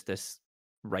introduced this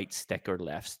right stick or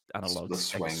left analog The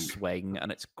stick swing,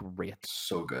 and it's great.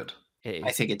 So good. It is.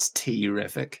 I think it's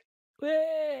terrific.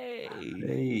 Way!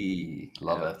 Hey,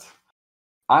 love it.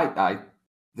 I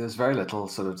there's very little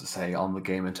sort of to say on the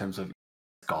game in terms of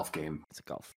golf game. It's a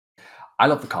golf. I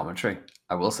love the commentary.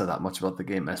 I will say that much about the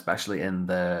game, especially in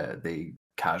the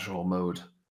casual mode.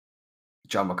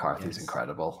 John McCarthy is Yes.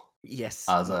 incredible Yes.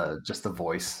 as just the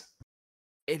voice.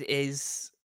 It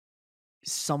is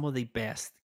some of the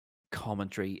best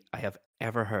commentary I have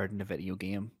ever heard in a video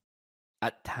game.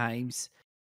 At times,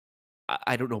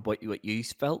 I don't know what you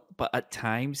felt, but at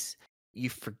times you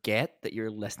forget that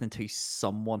you're listening to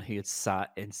someone who had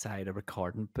sat inside a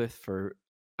recording booth for,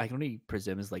 I can only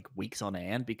presume, is like weeks on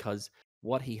end, because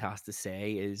what he has to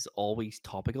say is always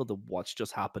topical to what's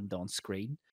just happened on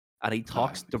screen, and he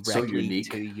talks it's so directly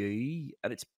unique. to you,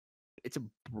 and it's a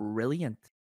brilliant.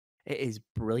 It is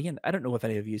brilliant. I don't know if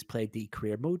any of you played the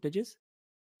career mode. Did you?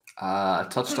 I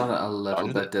touched on it a little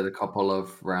Started bit, did a couple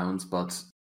of rounds, but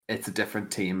it's a different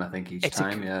team, I think, each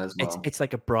time, as well. It's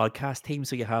like a broadcast team,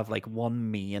 so you have like one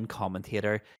main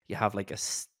commentator, you have like a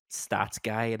stats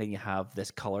guy, and then you have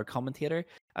this color commentator,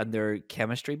 and their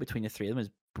chemistry between the three of them is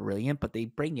brilliant. But they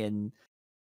bring in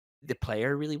the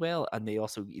player really well, and they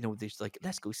also, they're just like,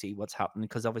 let's go see what's happening,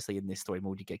 because obviously in this story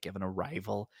mode you get given a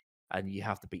rival, and you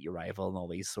have to beat your rival and all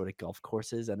these sort of golf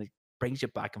courses, and it brings you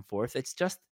back and forth. It's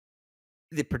just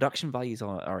the production values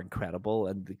are incredible,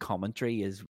 and the commentary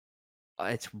is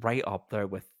it's right up there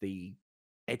with the.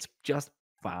 It's just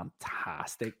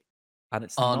fantastic, and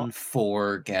it's not.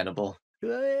 Unforgettable.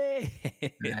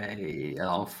 Hey,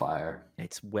 on fire.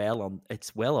 It's well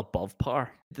above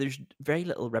par. There's very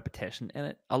little repetition in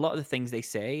it. A lot of the things they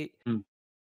say Mm.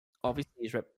 obviously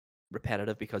is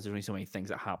repetitive because there's only so many things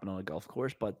that happen on a golf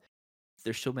course, but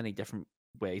there's so many different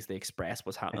ways they express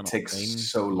what's happening It on takes the green.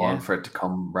 so long Yeah, for it to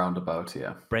come roundabout,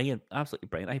 yeah. brilliant, absolutely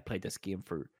brilliant. I played this game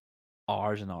for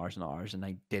hours and hours and hours, and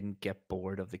I didn't get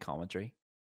bored of the commentary.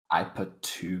 I put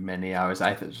too many hours.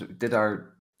 I did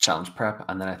our challenge prep,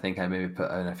 and then I think I maybe put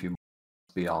in a few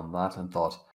beyond that and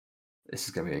thought, this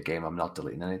is going to be a game I'm not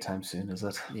deleting anytime soon, is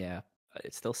it? Yeah,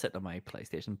 it's still sitting on my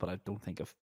PlayStation, but I don't think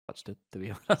I've touched it, to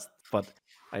be honest. But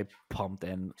I pumped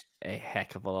in a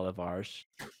heck of a lot of hours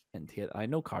into it. I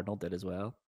know Cardinal did as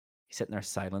well. He's sitting there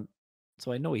silent,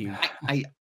 so I know he.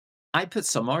 I put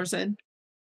some hours in,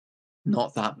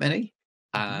 not that many,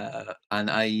 and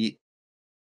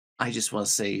I just want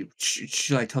to say,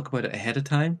 should I talk about it ahead of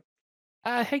time?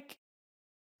 I think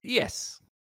yes,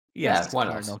 Yeah, yes, why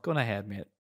not? Cardinal. Go on ahead, mate.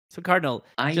 So Cardinal,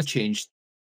 I just changed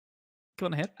go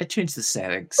on ahead. the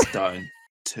settings down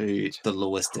to the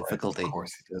lowest difficulty Of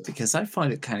course he did. because I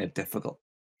found it kind of difficult.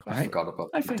 I Right? forgot about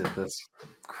I that. think Did this.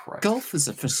 Christ. Golf is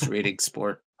a frustrating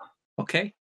sport,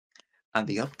 okay? And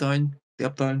the up down,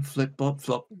 flip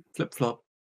flop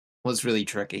was really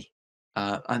tricky.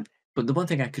 But the one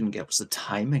thing I couldn't get was the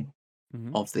timing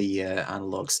Mhm. of the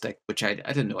analog stick, which I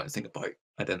didn't know anything about.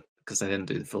 I didn't because I didn't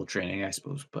do the full training, I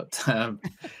suppose. But and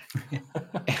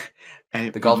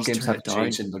The we golf used to games turn have it down.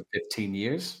 changed in like 15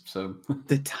 years, so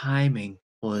The timing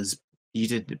was you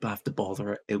didn't have to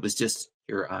bother it. It was just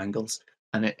your angles,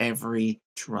 and every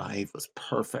drive was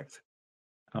perfect.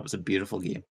 That was a beautiful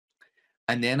game.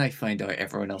 And then I found out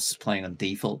everyone else is playing on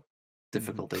default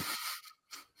difficulty.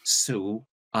 So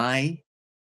I,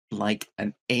 like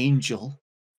an angel,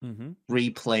 Mhm.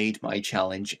 replayed my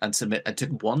challenge and I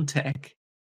took one tech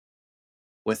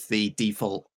with the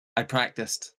default. I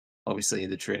practiced, obviously, in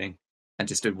the training and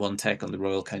just did one tech on the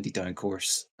Royal County Down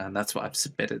course. And that's what I've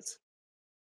submitted.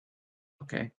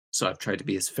 Okay. So I've tried to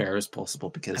be as fair as possible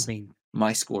I because mean,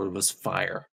 my score was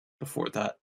fire before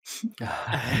that.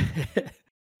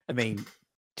 I mean,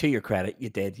 to your credit, you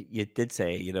did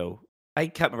say, I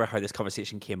can't remember how this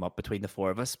conversation came up between the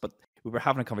four of us, but we were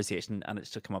having a conversation and it's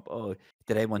just come up, oh,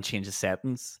 did anyone change the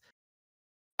settings?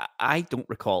 I don't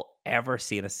recall ever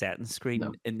seeing a settings screen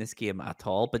No. in this game at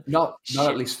all, but not Shit.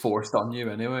 at least forced on you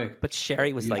anyway. but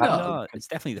Sherry was You like, have no, to- it's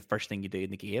definitely the first thing you do in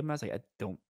the game. I was like, I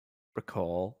don't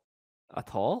recall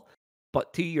at all.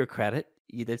 But to your credit,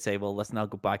 you did say, well, listen, I'll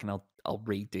go back and I'll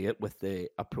redo it with the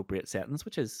appropriate settings,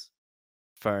 which is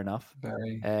fair enough.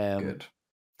 Very good.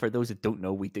 For those that don't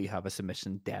know, we do have a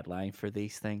submission deadline for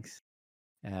these things.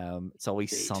 It's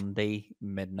always Indeed. Sunday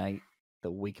midnight,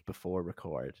 the week before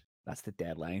record. That's the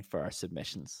deadline for our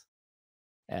submissions.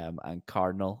 And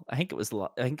Cardinal, I think it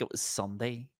was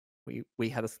Sunday. We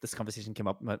had this conversation came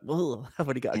up and went, well, I've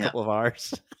only got a couple of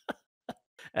hours.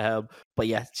 But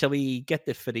yeah, shall we get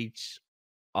the footage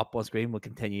up on screen? We'll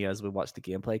continue as we watch the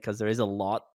gameplay because there's a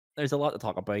lot to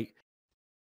talk about.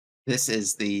 This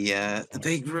is the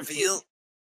big reveal.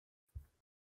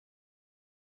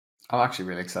 I'm actually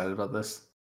really excited about this.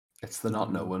 It's the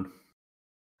not knowing.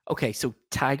 Okay, so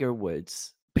Tiger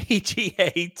Woods,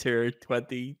 PGA Tour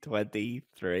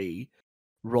 2023,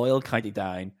 Royal County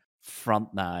Down,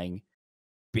 front nine,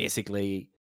 basically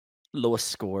lowest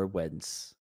score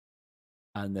wins.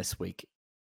 And this week,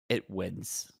 it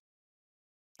wins.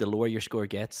 The lower your score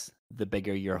gets, the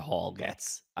bigger your haul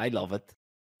gets. I love it.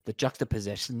 The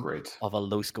juxtaposition Great. of a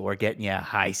low score getting you a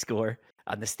high score,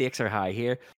 and the stakes are high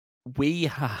here. We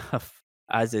have,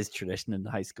 as is tradition in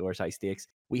high scores, high stakes,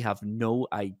 we have no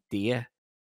idea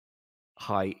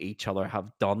how each other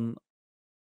have done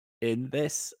in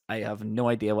this. I have no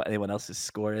idea what anyone else's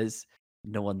score is.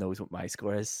 No one knows what my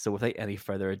score is. So without any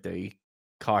further ado,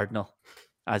 Cardinal,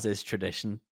 as is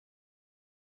tradition,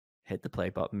 hit the play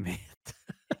button, mate.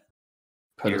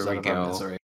 Put us Here we out of our go.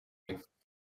 misery.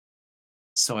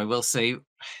 So I will say,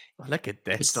 Look at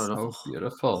we this. start Oh, off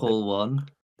beautiful. hole one,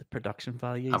 The production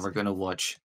values. and we're going to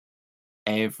watch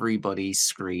everybody's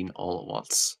screen all at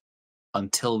once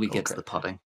until we get to Okay. the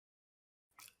putting.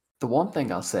 The one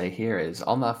thing I'll say here is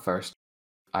on that first,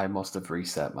 I must have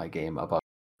reset my game about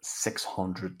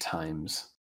 600 times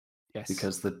Yes.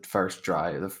 because the first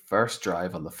drive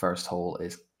on the first hole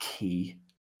is key,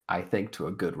 I think, to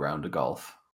a good round of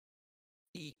golf.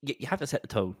 you have to set the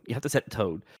tone. You have to set the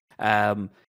tone.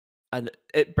 And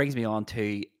it brings me on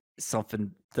to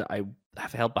something that I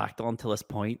have held back on till this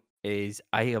point is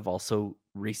I have also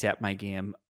reset my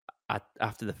game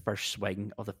after the first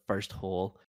swing of the first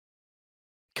hole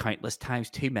countless times,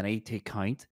 too many to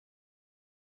count.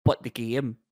 But the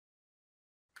game,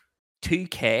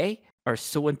 2K are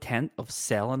so intent of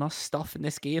selling us stuff in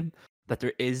this game that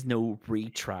there is no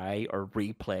retry or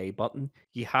replay button.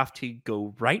 You have to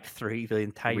go right through the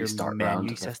entire Restart round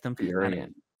menu with system, Fury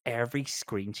and every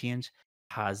screen change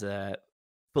has a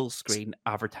full screen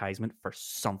advertisement for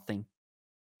something.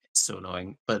 It's so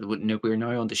annoying. But we're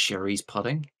now on to Sherry's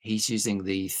putting. He's using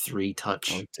the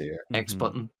 3-touch oh dear. X Mhm.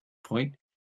 button point.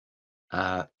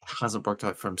 Hasn't worked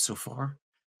out for him so far.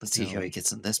 Let's see how No. he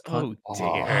gets in this putt. Oh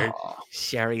dear. Oh,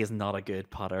 Sherry is not a good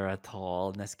putter at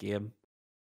all in this game.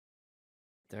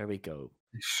 There we go.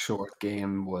 the short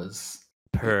game was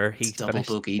Per he It's double finished.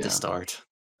 bogey yeah. to start.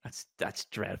 That's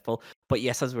dreadful. But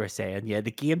yes, as we were saying, yeah,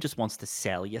 the game just wants to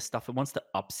sell you stuff. It wants to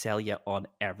upsell you on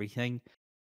everything.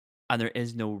 And there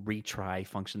is no retry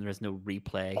function. There is no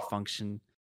replay function.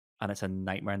 And it's a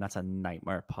nightmare. And that's a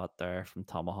nightmare putt there from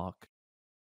Tomahawk.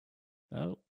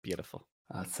 Oh, beautiful.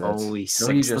 That's it. Oh, he So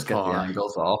you sinks the just get the par.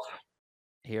 angles off.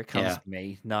 Here comes Yeah.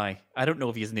 me. Now, I don't know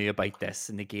if you knew about this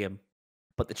in the game,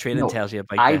 but the training No, tells you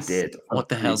about I this. did. on What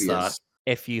the hell's that? previous-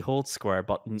 If you hold square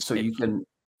button, So you can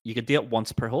you can do it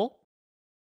once per hole,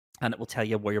 and it will tell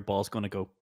you where your ball's going to go.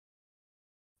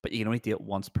 But you can only do it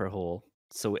once per hole.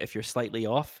 So if you're slightly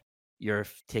off, you're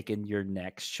taking your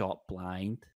next shot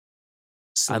blind.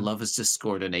 So I'm- Love has just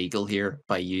scored an eagle here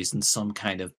by using some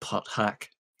kind of putt hack.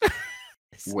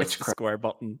 It's the Witchcraft. square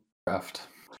button. draft.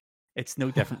 It's no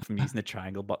different from using the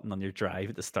triangle button on your drive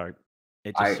at the start.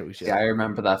 It just shows you. I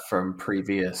remember that from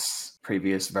previous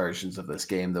versions of this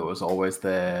game. There was always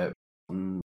the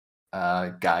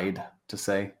guide to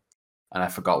say, and I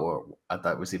forgot what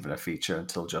that was even a feature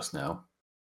until just now.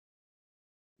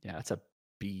 Yeah, it's a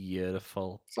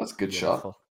beautiful. So that's a good shot.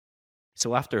 beautiful.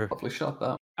 So after Lovely shot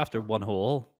that. one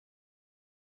hole,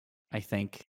 I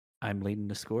think I'm leading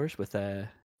the scores with a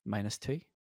 -2.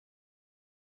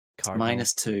 Cardinal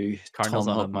 -2. Cardinals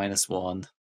on Tomahawk a- -1.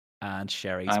 and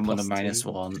Sherry's I'm on a +2,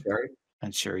 -1. Sherry?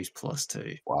 And Sherry's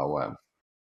 +2. Wow.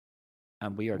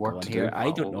 and we are Work going to here. do.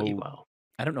 I don't Holy know. wow.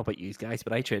 I don't know about you guys,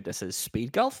 but I treat this as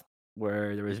speed golf,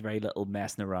 where there was very little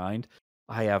messing around.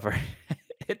 However,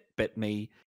 it bit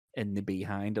me in the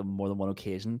behind on more than one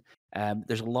occasion.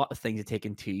 There's a lot of things to take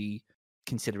into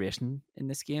consideration in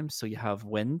this game. So you have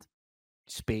wind,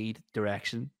 speed,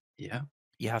 direction. Yeah.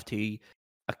 You have to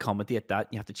accommodate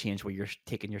that. You have to change where you're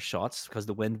taking your shots because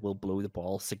the wind will blow the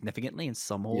ball significantly in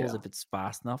some holes Yeah. if it's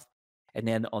fast enough. And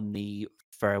then on the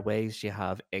fairways, you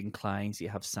have inclines, you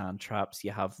have sand traps,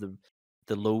 you have the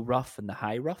low rough and the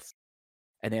high rough.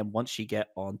 And then once you get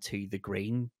onto the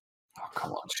green, Oh,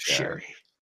 come on, Sherry. Sherry.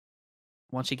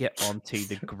 once you get onto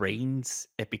the greens,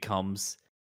 it becomes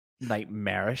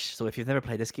nightmarish. So if you've never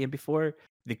played this game before,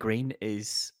 the green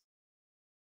is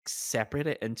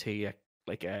separated into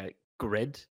a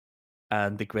grid,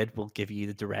 and the grid will give you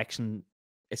the direction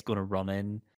it's going to run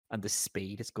in and the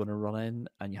speed it's going to run in,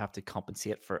 and you have to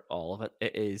compensate for all of it.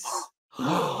 It is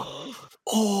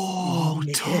Oh,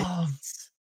 Mate. Tom.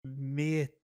 mate,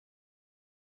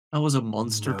 That was a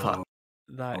monster putt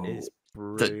No. that is Oh,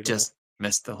 brutal. that just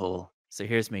missed the hole. So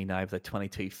here's me now with a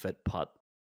 22-foot putt.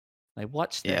 Now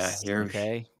watch this, Yeah,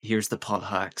 okay? Here's the putt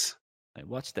hacks. Now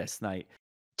watch this. Now,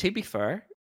 to be fair,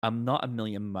 I'm not a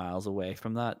million miles away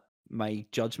from that. My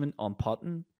judgment on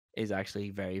putting is actually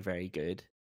very, very good.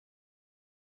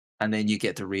 And then you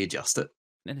get to readjust it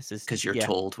And this is because you're yeah,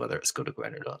 told whether it's going to go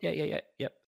in or not.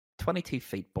 Yep. 22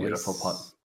 feet, boys. Beautiful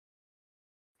putt.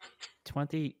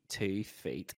 22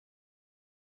 feet.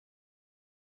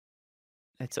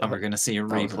 It's And we're going to see a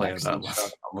That was an replay of that excellent one. shot.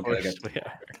 And we're Of gonna course get- we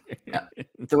are. Yeah.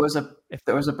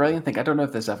 There was a brilliant thing. I don't know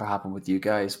if this ever happened with you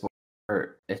guys,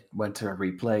 where it went to a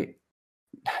replay.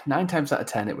 9 times out of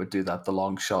 10, it would do that, the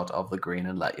long shot of the green,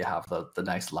 and let you have the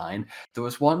nice line. There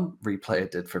was one replay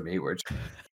it did for me where it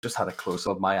just had a close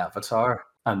up of my avatar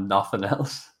and nothing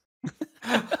else.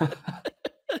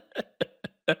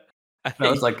 And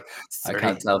I was like, I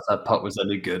can't tell if that putt was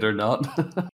any good or not.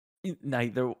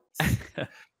 Neither.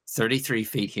 33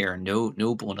 feet here, no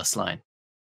bonus line.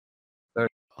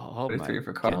 Oh my 33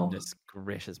 for Connell. goodness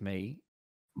gracious me!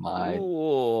 My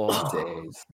Oh,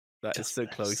 days. that is Just so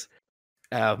missed. close.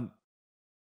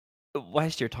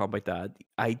 Whilst you're talking about that,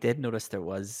 I did notice there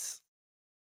was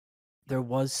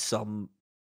some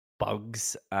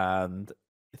bugs and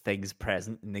things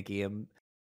present in the game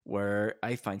where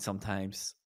I find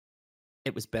sometimes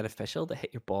it was beneficial to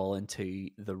hit your ball into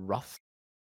the rough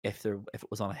if it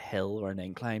was on a hill or an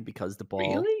incline, because the ball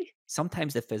Really?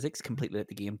 sometimes the physics completely let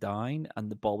the game down and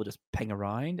the ball would just ping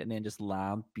around and then just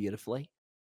land beautifully.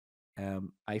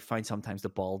 I find sometimes the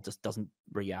ball just doesn't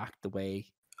react the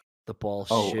way the ball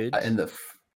Oh, should. in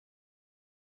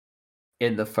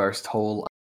the first hole,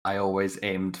 I always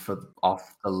aimed for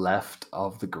off the left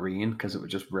of the green because it would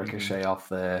just ricochet off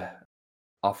the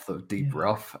deep Yeah.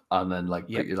 rough, and then Yep.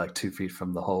 put you like 2 feet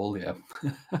from the hole. Yeah.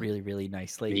 really, really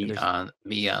nicely. Me There's- and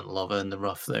Lova in the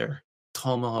rough there.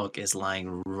 Tomahawk is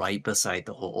lying right beside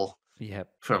the hole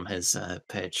Yep, from his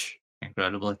pitch.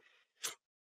 Incredibly.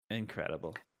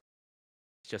 incredible.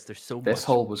 It's just there's so much. This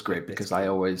hole was with great this because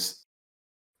game.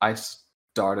 I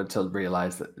started to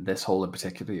realize that this hole in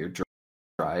particular, your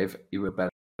drive, you would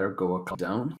better go a club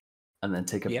down and then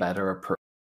take a Yep. better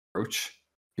approach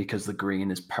because the green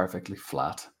is perfectly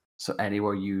flat. So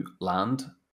anywhere you land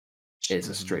is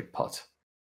a Mhm. straight putt.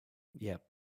 Yep.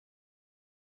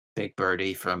 Big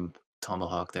birdie from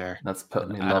Tomahawk there. That's put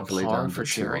me And a lovely par down for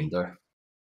to 2 Sherry. under.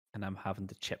 And I'm having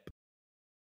to chip.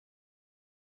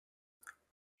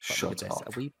 But look Shut at this.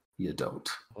 up. You don't.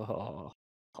 Oh,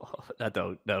 I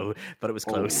don't know, but it was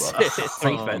Oh, close. rough.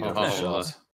 3 foot. Beautiful Oh.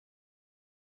 shot.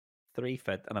 3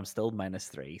 foot, and I'm still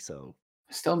 -3, so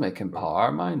Still making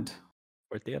par, mind.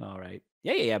 we're doing all right.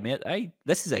 Yeah, mate.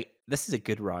 This is a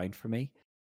good round for me.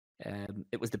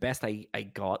 It was the best I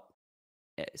got,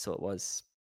 so it was.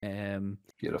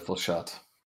 Beautiful shot.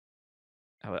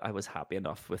 I was happy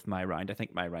enough with my round. I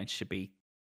think my round should be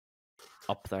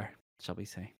up there, shall we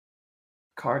say?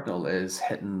 Cardinal is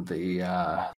hitting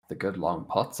the good long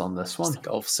putts on this It's one. the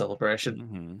golf celebration.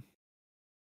 Mm-hmm.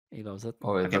 He loves it.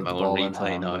 Oh, get my little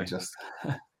replay now. Just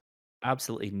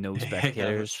Absolutely no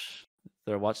spectators.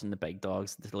 They're watching the big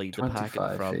dogs to lead the pack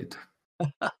at the 25 front.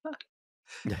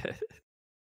 feet.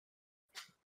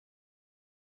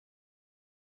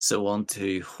 So on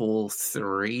to hole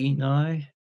 3 now.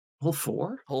 Hole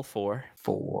 4? Hole 4.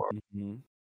 4. Mm-hmm.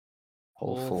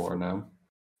 Hole Hole 4 4. now.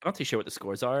 I'm not too sure what the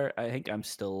scores are. I think I'm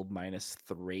still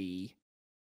 -3.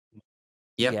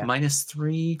 Yep, Yeah.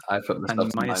 -3. I put myself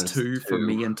And to -2 for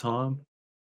me and Tom.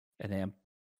 And then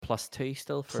 +2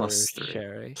 still for +3.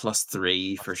 Sherry.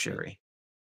 +3 for +3. Sherry.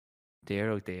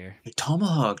 Dear, oh dear.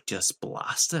 Tomahawk just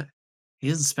blasted. He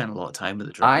doesn't spend a lot of time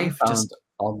with the I drive.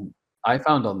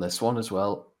 found on this one as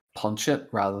well, punch it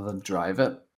rather than drive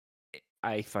it.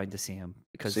 I find the same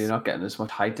because So you're not getting as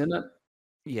much height in it.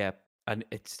 yeah, and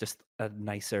it's just a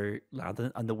nicer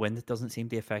landing, and the wind doesn't seem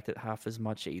to affect it half as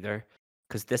much either.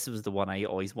 Because this was the one I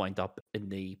always wind up in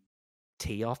the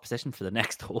tee off position for the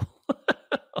next hole.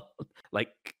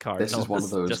 Like Cardinal one of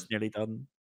was those- just nearly done.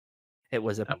 It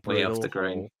was a way off brutal the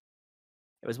green. hole.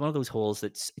 It was one of those holes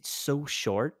that's it's so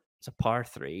short. It's a par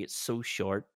 3. It's so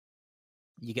short.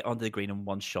 You get onto the green in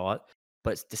one shot,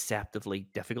 but it's deceptively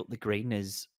difficult. The green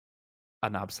is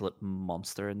an absolute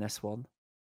monster in this one.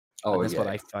 Oh, And that's yeah. what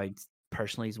I find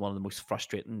personally is one of the most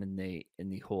frustrating in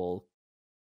the whole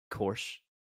course.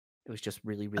 It was just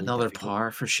really, really Another difficult.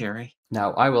 par for Sherry.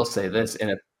 Now, I will say this, in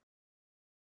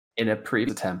a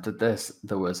previous attempt at this,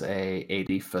 there was a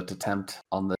 80-foot attempt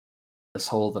on this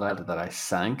hole that I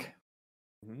sank,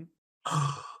 Mhm.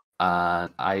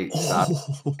 and I sat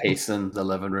Oh. pacing the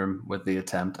living room with the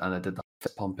attempt, and I did the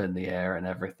fist pump in the air and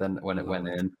everything when it went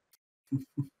Love it.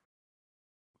 in.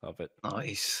 Love it.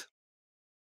 Nice.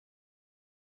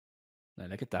 Now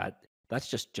look at that. That's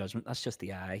just judgment. That's just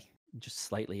the eye, just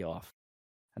slightly off.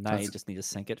 And now you That's- just need to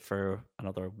sink it for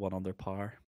another 1 under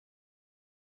par.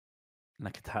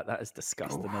 Look at that. That is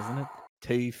disgusting, isn't it?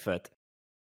 2 foot.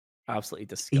 Absolutely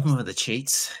Even disgusting. with the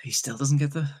cheats, he still doesn't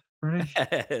get the birdie.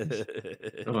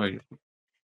 Oh,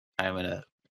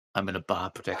 I'm in a bad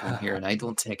predicament here, and I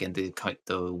don't take into account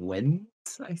the wind,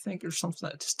 I think, or something.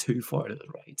 That's just too far to the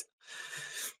right.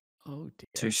 Oh dear.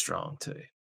 Too strong, too.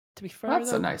 To be fair, That's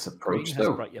a though, nice green approach, has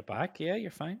though. brought you back. Yeah, you're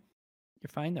fine. You're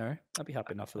fine there. I'd be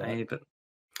happy enough for that. Aye, but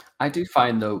I do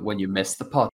find though when you miss the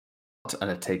putt and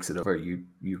it takes it over, you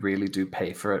really do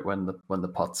pay for it when the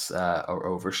putts are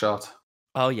overshot.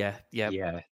 Oh yeah, yeah.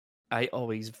 yeah. I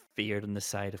always veered on the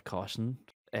side of caution.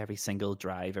 Every single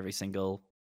drive, every single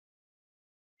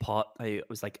putt. I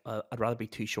was like, I'd rather be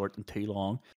too short than too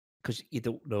long because you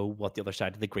don't know what the other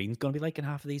side of the green's going to be like in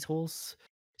half of these holes.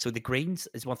 So the greens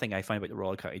is one thing I find about the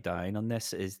Royal County Down on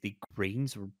this is the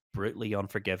greens were brutally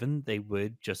unforgiving. They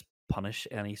would just punish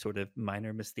any sort of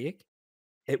minor mistake.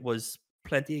 It was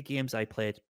plenty of games I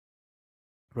played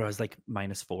where I was like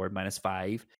 -4,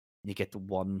 -5. You get the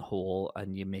one hole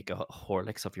and you make a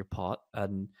Horlicks of your pot,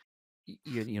 and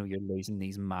you're losing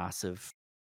these massive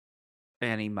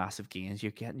gains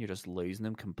you're getting. You're just losing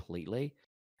them completely.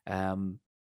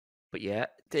 But yeah,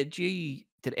 did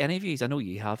any of you? I know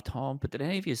you have, Tom, but did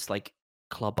any of you like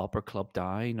club up or club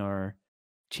down or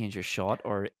change your shot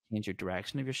or change your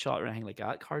direction of your shot or anything like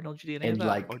that? Cardinal, did you do any of In that,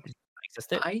 like or did it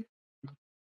exist it?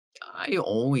 I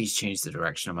always change the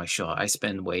direction of my shot. I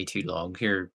spend way too long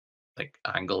here, like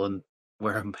angling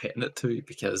where I'm hitting it to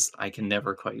because I can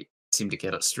never quite seem to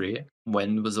get it straight.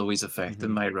 Wind was always affecting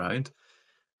Mhm. my round,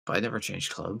 but I never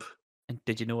changed club. And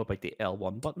did you know about the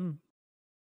L1 button?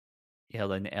 You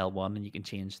held down the L1 and you can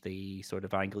change the sort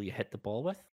of angle you hit the ball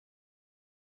with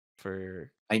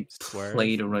for I swerve.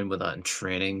 played around with that in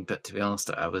training, but to be honest,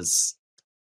 I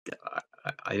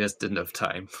just didn't have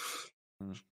time.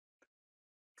 Mm.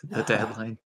 The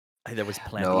deadline. There was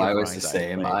plenty no, of I was the rounds I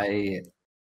same. played.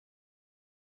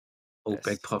 Oh, This.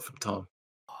 big putt from Tom.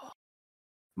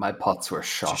 My putts were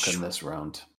shocking Just- this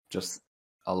round. Just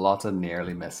a lot of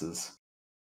nearly misses.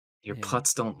 Your Yeah.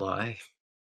 putts don't lie.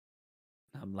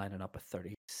 I'm lining up a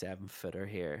 37 footer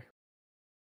here.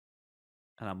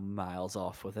 And I'm miles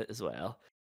off with it as well.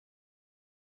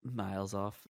 Miles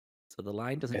off. So the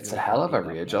line doesn't It's really a hell help of me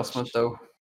a that readjustment, much. though.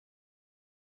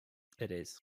 It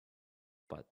is.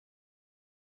 But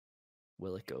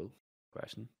will it go?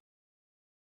 Question.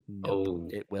 Nope. Oh.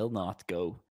 It will not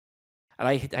go. And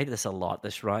I did this a lot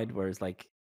this round, where it's like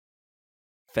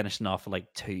finishing off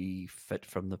like 2 feet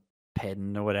from the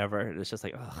pin or whatever. It's just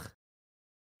like, ugh.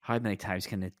 How many times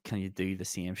can you do the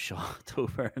same shot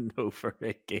over and over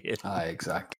again?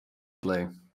 Exactly.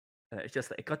 It's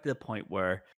just it got to the point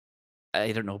where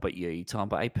I don't know about you, Tom,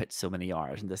 but I put so many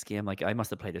hours in this game. Like I must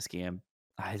have played this game.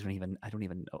 I don't even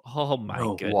know. Oh my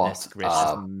No, goodness what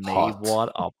gracious a me! pot.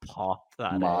 What a pot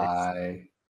that is! My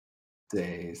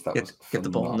days, that was Get the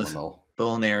ball phenomenal.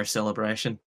 ball in the air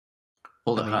celebration.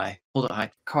 Hold I it mean- high. Hold it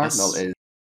high. Cardinal Yes.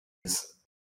 is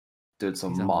doing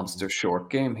some He's a- monster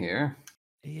short game here.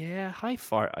 Yeah, how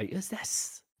far out is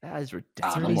this? That is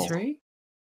Animal. ridiculous.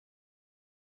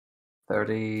 33?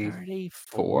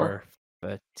 34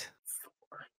 foot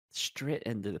straight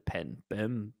into the pin.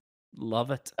 Boom.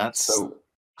 Love it. That's So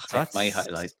my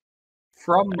highlight.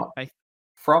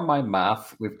 from my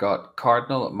math, we've got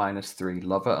Cardinal at -3,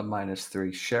 Lova at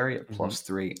 -3, Sherry at Mhm.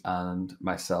 +3, and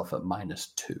myself at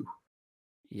 -2.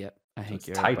 Yep, I think it's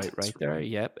you're tight. about right there.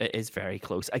 Yep, it is very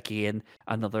close. Again,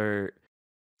 another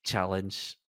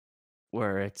challenge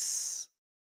where it's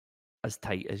as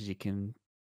tight as you can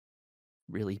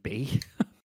really be,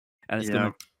 and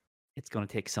it's gonna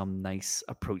take some nice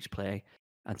approach play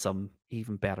and some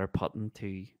even better putting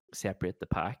to separate the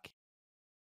pack.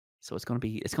 So it's gonna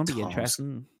be Tom's-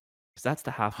 interesting because that's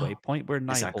the halfway point. We're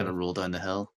now Is at that going to hole, roll down the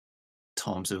hill?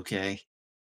 Tom's okay.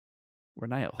 we're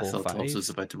now at I hole thought Tom's 5. was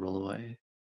about to roll away.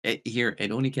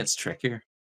 It only gets trickier.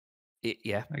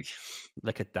 Yeah, Like,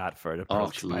 look at that for an Oh,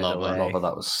 approach. By the love it. way, Lova,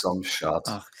 that was some shot.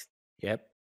 oh,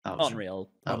 yep. that was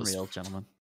Unreal, that was- unreal, gentlemen.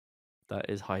 That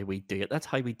is how we do it. That's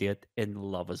how we do it in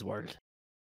Lova's world.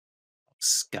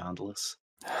 scandalous.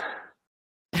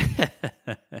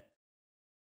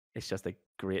 It's just a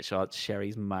great shot.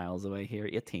 Sherry's miles away here,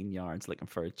 18 yards, looking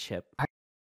for a chip.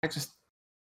 I just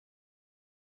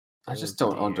Oh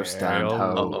don't dear. understand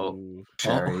how Oh.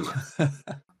 Sherry Oh.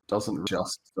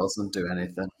 doesn't do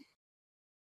anything.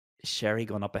 Sherry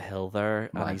going up a hill there,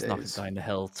 and My he's knocked days. down the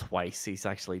hill twice. He's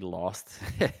actually lost.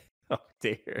 Oh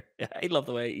dear. I love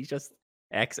the way he's just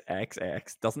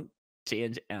XXX. Doesn't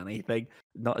change anything.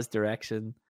 Not his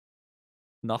direction.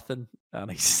 Nothing.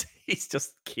 And he's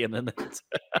just caning it.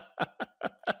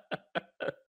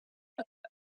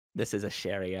 This is a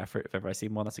Sherry effort. If ever I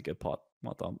seen one, that's a good pot.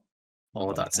 Well done. Well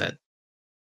Oh, done, that's Tom. it.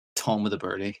 Tom with a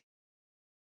birdie.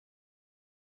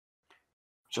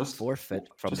 Just 4 foot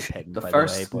from the pin. the by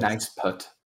first the way, boys. nice put.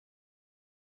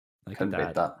 Look at Couldn't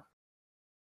beat that.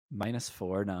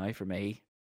 -4 now for me.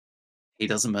 He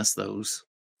doesn't miss those.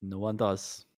 No one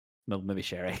does. Well, maybe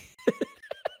Sherry.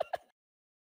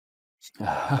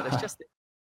 But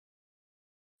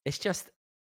it's just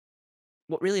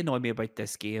what really annoyed me about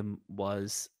this game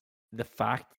was the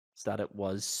fact that it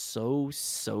was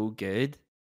so good,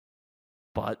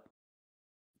 but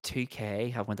 2K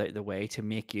have went out of their way to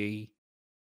make you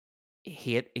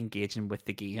hate engaging with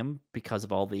the game because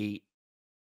of all the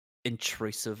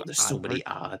intrusive There's so many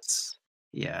advert- ads.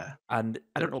 Yeah. and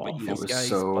I don't know They're about you it awful. was guys,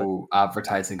 so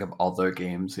advertising of other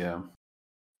games, yeah.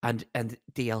 and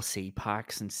DLC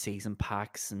packs and season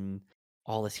packs and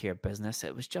all this here business.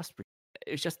 It was just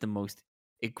the most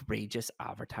egregious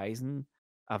advertising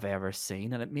I've ever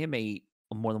seen, and it made me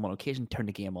on more than one occasion turn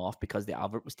the game off because the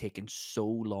advert was taking so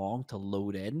long to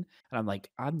load in, and I'm like,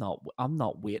 I'm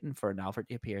not waiting for an advert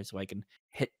to appear so I can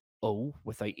hit O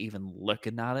without even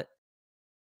looking at it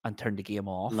and turn the game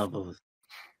off. Love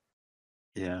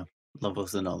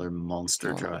was another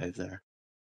monster Oh. drive there.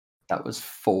 That was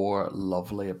 4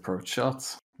 lovely approach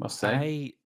shots, must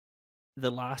say.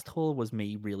 the last hole was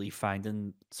me really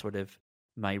finding sort of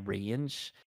my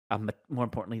range, and more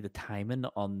importantly, the timing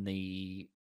on the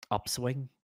upswing.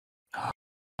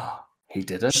 He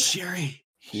did it. Sherry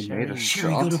He made a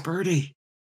Sherry got a shot. birdie.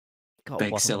 Got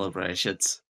Big one,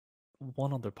 celebrations.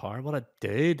 one under par. What a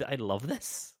dude! I love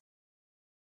this.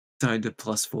 Down to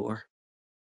 +4.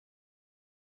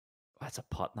 That's a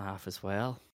putt and a half as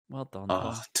well. Well done,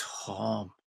 Tom. Oh,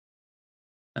 Tom.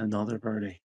 Another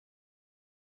birdie.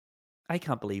 I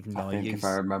can't believe none I of think you. if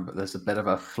I remember, there's a bit of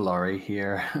a flurry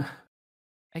here.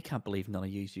 I can't believe none of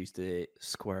you used the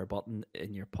square button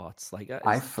in your putts. Like that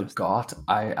I is just- forgot.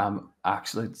 I am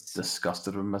actually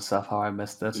disgusted with myself how I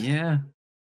missed it. Yeah.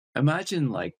 Imagine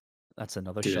like That's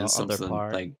another doing shot under something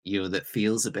par. like, you know, that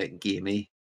feels a bit gamey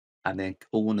and then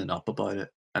owning up about it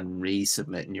and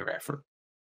resubmitting your effort.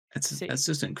 See- It's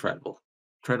just incredible.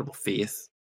 Incredible faith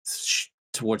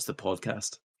towards the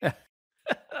podcast.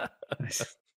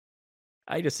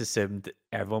 I just assumed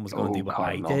everyone was going to do what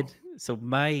Cardinal. I did. So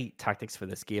my tactics for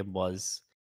this game was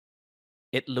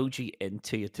it loads you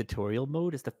into a tutorial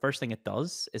mode. It's the first thing it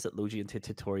does is it loads you into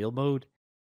tutorial mode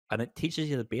and it teaches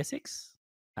you the basics.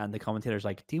 And the commentator's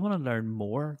like, do you want to learn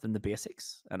more than the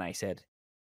basics? And I said,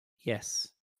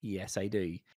 yes, I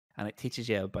do. And it teaches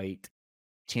you about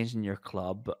changing your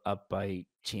club, about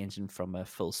changing from a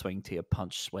full swing to a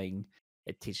punch swing.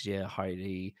 It teaches you how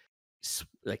to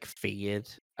like fade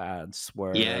and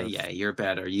swerve. Yeah, you're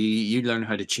better. You learn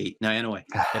how to cheat. Now, anyway,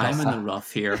 I'm in the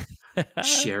rough here.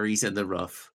 Sherry's in the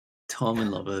rough. Tom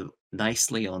and Lova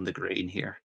nicely on the green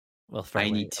here. Well, I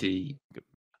need to,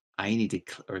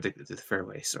 or the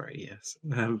fairway. Sorry, yes.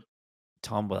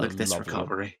 Tom will Look at this lovely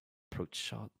recovery. approach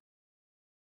shot.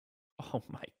 Oh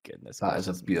my goodness! That is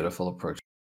a gracious me. beautiful approach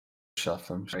shot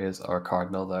from Sherry, our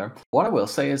Cardinal there. What I will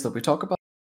say is that we talk about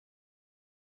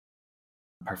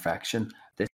perfection.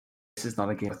 This is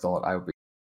not a game I thought I would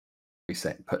be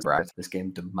saying, put right. This game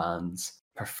demands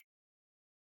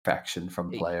perfection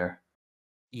from the player.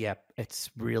 Yeah,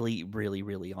 it's really, really,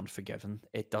 really unforgiving.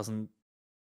 It doesn't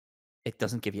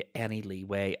give you any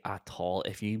leeway at all.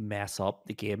 If you mess up,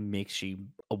 the game makes you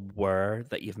aware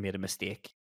that you've made a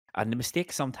mistake. And the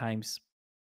mistake sometimes,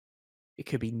 it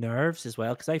could be nerves as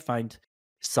well. Because I found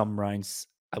some rounds,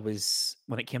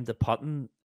 when it came to putting,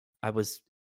 I was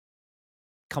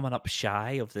coming up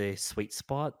shy of the sweet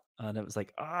spot. And it was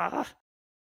like, But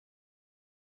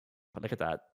look at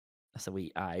that. That's a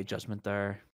wee eye judgment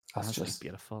there. That's just just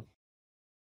beautiful.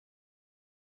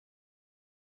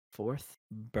 Fourth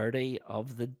birdie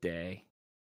of the day.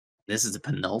 This is the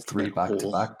 3 penultimate hole.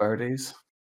 back-to-back birdies.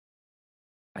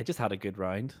 I just had a good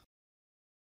round.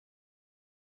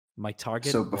 My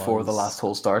target. So before the last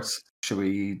hole starts, should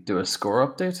we do a score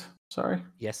update? Sorry.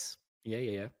 Yes.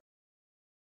 Yeah. Do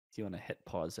you want to hit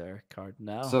pause there, card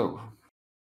now? So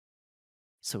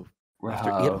we after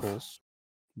 8 holes,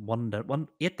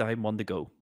 8 down, 1 to go.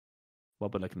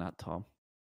 What we're looking at, Tom?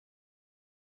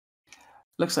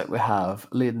 Looks like we have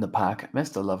leading the pack,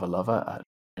 Mr. Lova at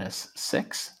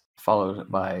 -6,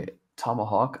 followed by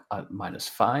Tomahawk at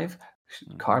 -5.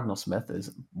 Cardinal Smith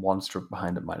is 1 stroke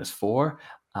behind at -4.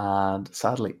 And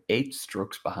sadly, 8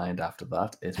 strokes behind after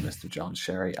that is Mr. John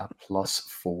Sherry at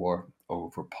 +4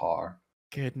 over par.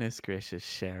 Goodness gracious,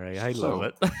 Sherry. I love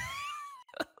it.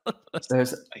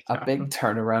 There's a big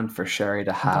turnaround for Sherry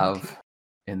to have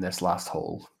in this last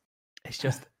hole. It's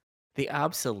just the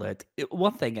absolute.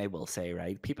 One thing I will say,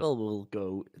 right? People will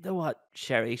go, you know what?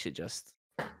 Sherry should just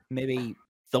maybe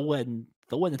throw in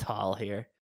the towel here.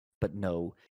 But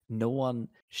no one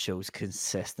shows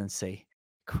consistency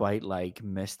quite like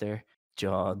Mr.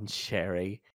 John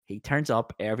Sherry. He turns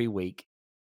up every week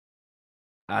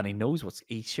and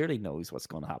he surely knows what's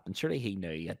going to happen. Surely he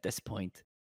knew at this point.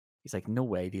 He's like, no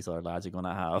way these other lads are going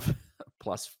to have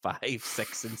 +5,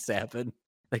 6, and 7.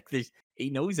 Like he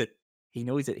knows it. He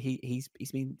knows it. He's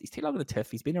too long in the tiff.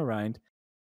 He's been around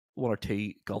 1 or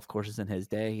 2 golf courses in his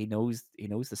day. He knows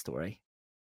the story.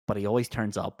 But he always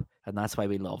turns up, and that's why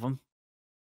we love him.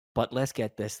 But let's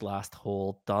get this last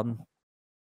hole done.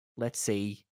 Let's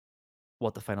see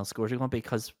what the final scores are going to be,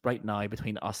 because right now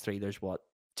between us 3, there's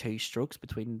 2 strokes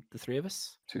between the 3 of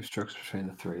us. 2 strokes between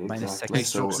the 3. Minus Exactly. 2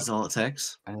 strokes is all it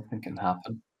takes. Anything can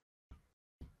happen.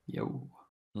 Yo.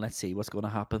 Let's see what's going to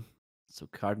happen. So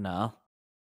Cardinal.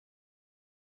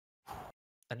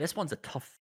 And this one's a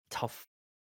tough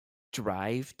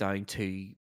drive down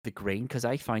to the green, because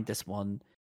I find this one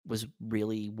was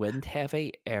really wind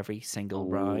heavy every single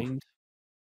round.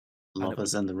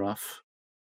 Lova's in the rough.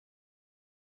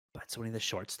 But it's only the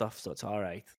short stuff, so it's all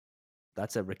right.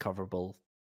 That's a recoverable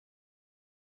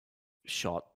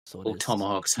shot. So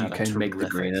Tomahawk's had you can make the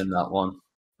green in that one.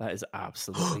 That is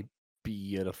absolutely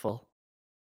Beautiful.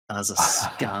 That is a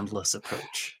scandalous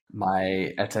approach.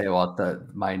 I tell you what,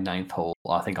 my ninth hole,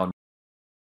 I think on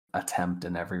attempt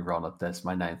in every run at this,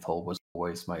 my ninth hole was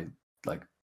always my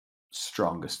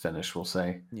strongest finish, we'll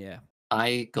say. Yeah.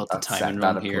 I got the timing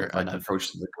wrong here, and the I've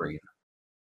approach to the green.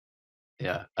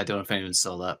 yeah, I don't know if anyone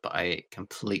saw that, but I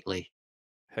completely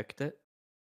Hooked it.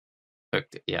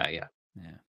 hooked it. Yeah. Yeah.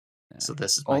 So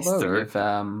this is my Although third. if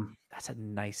That's a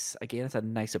nice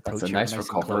approach. a You're nice and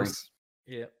recovery. close.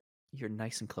 Yeah. You're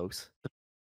nice and close.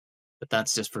 But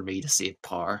that's just for me to save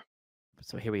par.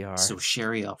 So here we are. So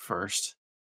Sherry up first,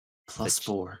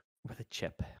 +4. With a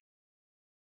chip.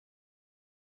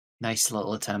 Nice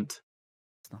little attempt.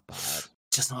 It's not bad.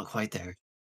 Just not quite there.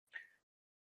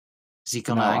 Is he No,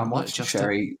 gonna I'm angle it watching just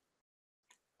Sherry.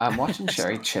 I'm watching It's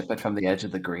Sherry not- chip it from the edge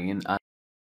of the green. And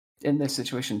in this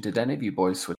situation, did any of you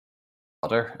boys switch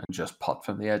putter and just putt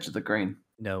from the edge of the green?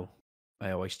 No.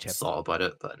 I always chip. thought about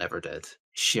it, but never did.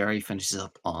 Sherry finishes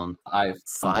up on I've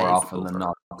 5 more often than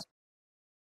over. not.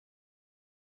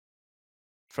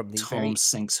 From the Tom very...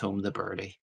 sinks home the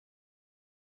birdie.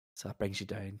 So that brings you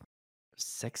down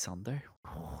 6 under.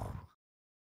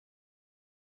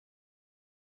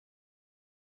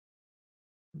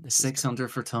 This is 6 under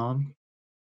for Tom.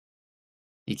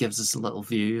 He gives us a little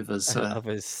view of his of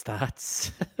his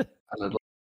stats. A little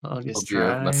August view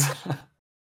of drive.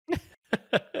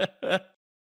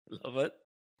 Love it.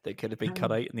 They could have been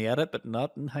cut out in the edit, but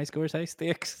not in High Scores, High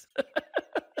Stakes.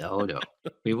 No.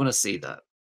 We want to see that.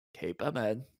 Keep it,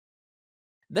 man.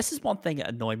 This is one thing that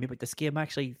annoyed me about this game,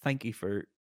 actually. Thank you for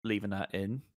leaving that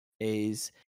in.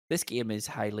 Is this game is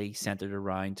highly centered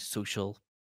around social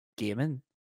gaming,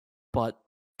 but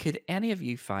could any of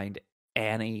you find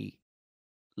any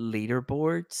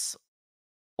leaderboards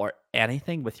or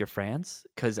anything with your friends?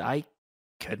 Because I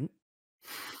couldn't.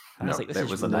 I was No, like, this it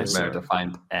is was a really nightmare to weird.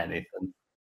 find anything.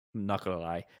 I'm not gonna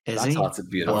lie. Is That's he? That's a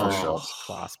beautiful Oh. shot.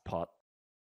 Class pot.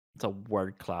 It's a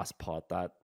word class pot,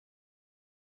 that.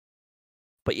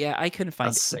 But yeah, I couldn't find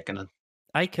That's sickening.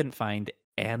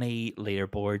 any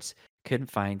leaderboards, couldn't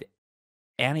find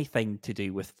anything to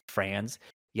do with friends,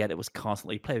 yet it was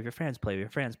constantly play with your friends, play with your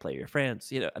friends, play with your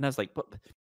friends, and I was like, but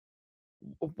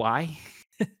why?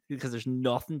 Because there's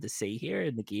nothing to see here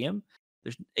in the game.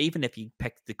 There's, even if you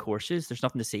pick the courses, there's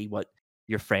nothing to see what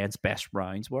your friends' best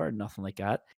rounds were, nothing like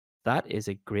that. That is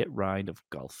a great round of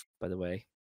golf, by the way.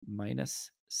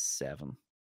 -7.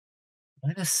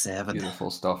 -7. Beautiful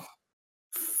stuff.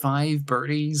 5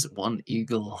 birdies, 1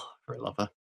 eagle for Lova.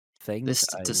 Things This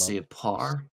I to love save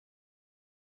par.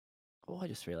 Oh, I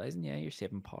just realizing, yeah, you're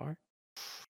saving par.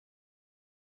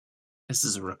 This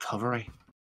is a recovery.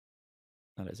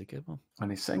 That is a good one.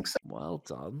 And he sinks Well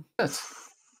done. it.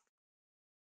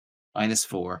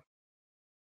 -4.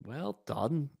 Well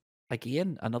done.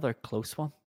 Again, another close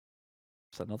one.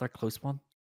 It's another close one.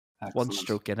 One Excellent.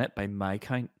 stroke in it by my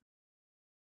count.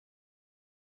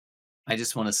 I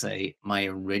just want to say my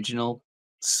original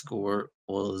score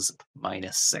was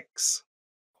 -6.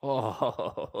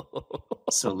 Oh.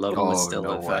 So Lova would Oh, still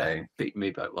no have way. beat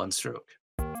me by 1 stroke.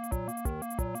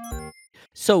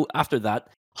 So after that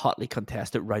hotly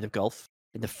contested round of golf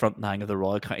in the front nine of the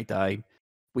Royal County Down,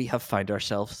 we have found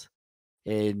ourselves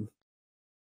in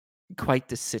quite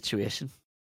the situation.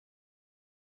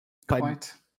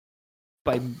 Quite.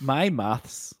 By my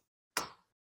maths,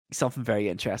 something very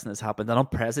interesting has happened. An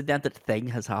unprecedented thing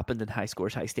has happened in High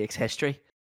Scores, High Stakes history.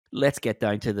 Let's get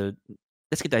down to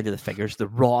the figures, the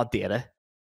raw data.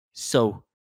 So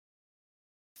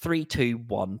 3, 2,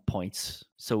 1 points.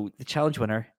 So the challenge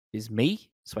winner is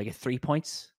me, so I get 3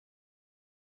 points.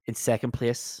 In second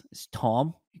place is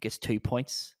Tom, who gets 2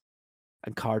 points.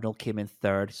 And Cardinal came in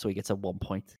third, so he gets a 1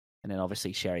 point. And then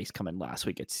obviously Sherry's come in last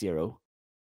week at 0.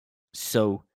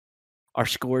 So our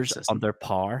scores under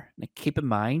par. Now keep in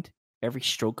mind, every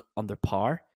stroke under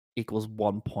par equals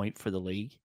 1 point for the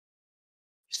league.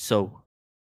 So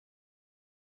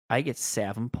I get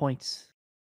 7 points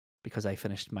because I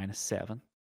finished -7.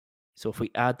 So if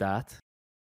we add that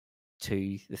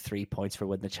to the 3 points for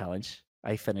winning the challenge,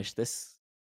 I finished this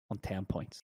on 10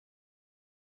 points.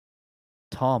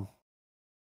 Tom,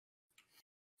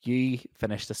 you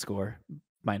finished the score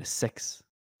 -6.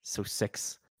 So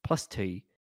 6 plus 2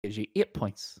 gives you 8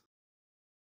 points.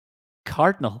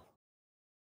 Cardinal,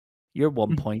 your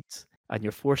 1 point and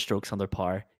your 4 strokes under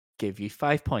par give you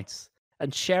 5 points.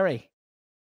 And Sherry,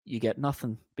 you get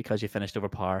nothing because you finished over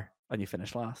par and you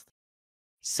finished last.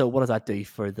 So what does that do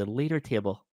for the leader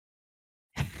table?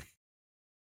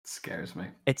 Scares me.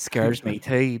 It scares me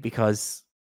too, because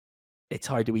it's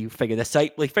hard to figure this out.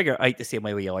 We figure it out the same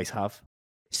way we always have.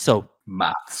 So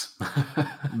Maths.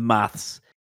 maths.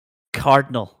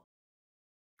 Cardinal,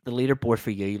 the leaderboard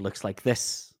for you looks like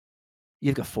this.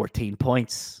 You've got 14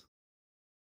 points.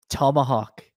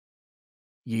 Tomahawk,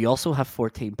 you also have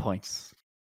 14 points.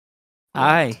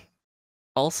 Right. I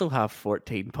also have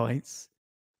 14 points.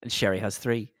 And Sherry has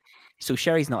 3. So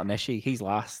Sherry's not an issue. He's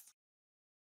last.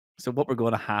 So what we're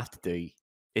going to have to do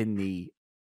in the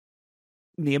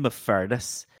name of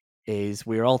fairness is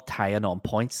we're all tying on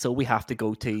points. So we have to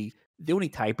go to the only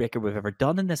tiebreaker we've ever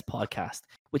done in this podcast,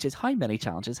 which is how many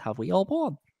challenges have we all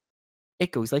won?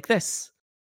 It goes like this.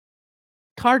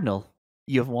 Cardinal,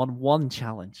 you have won 1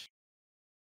 challenge.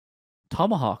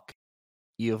 Tomahawk,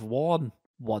 you have won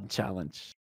 1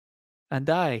 challenge. And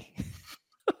I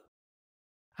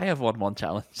have won 1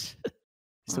 challenge.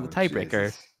 So the tiebreaker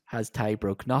Jesus. has tie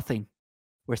broke nothing.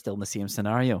 We're still in the same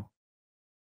scenario.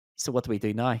 So what do we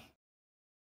do now?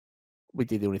 We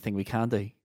do the only thing we can do.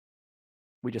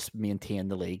 We just maintain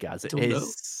the league as it Don't know.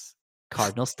 is.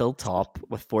 Cardinal still top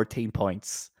with 14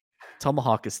 points.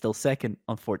 Tomahawk is still second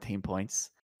on 14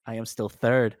 points. I am still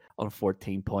third on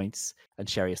 14 points. And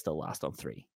Sherry is still last on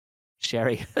 3.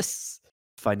 Sherry has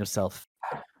found himself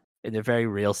in a very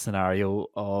real scenario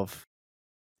of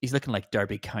he's looking like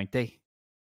Derby County,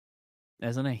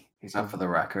 isn't he? He's up for the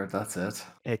record. That's it.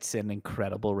 It's an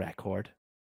incredible record.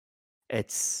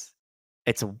 It's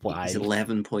a He's wild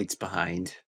 11 points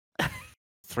behind.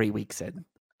 3 weeks in.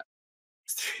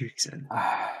 It's 3 weeks in.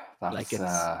 That's Like,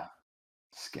 it's-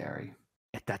 scary.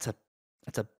 That's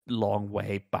a long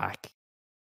way back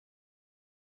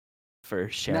for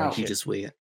Sherry. Now- You just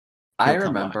wait. I He'll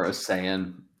come remember back. us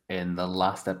saying in the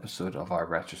last episode of our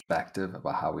retrospective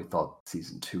about how we thought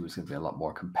season 2 was going to be a lot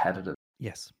more competitive.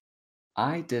 Yes.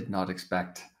 I did not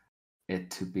expect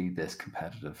it to be this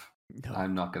competitive. No.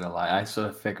 I'm not going to lie. I sort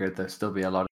of figured there'd still be a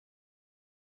lot of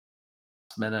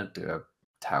minute, do a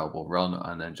terrible run,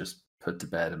 and then just put to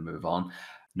bed and move on.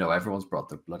 No, everyone's brought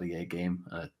their bloody A game,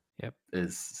 and it Yep.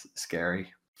 is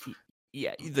scary.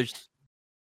 Yeah, there's.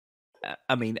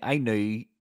 I mean, I knew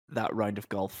that round of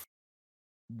golf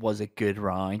was a good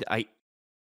round. I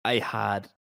had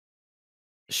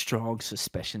strong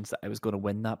suspicions that I was going to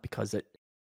win that because it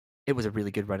was a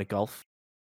really good round of golf,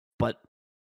 but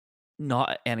not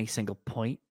at any single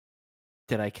point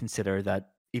did I consider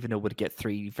that even though we'd get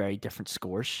 3 very different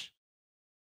scores,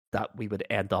 that we would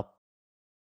end up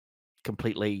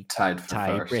completely Tied for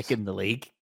tie first. breaking the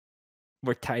league.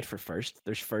 We're tied for first.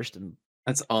 There's first and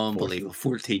That's unbelievable.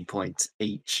 14 points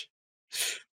each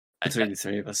between the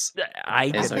 3 of us. I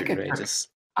It's think it- outrageous.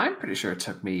 I'm pretty sure it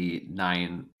took me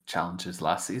 9 challenges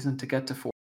last season to get to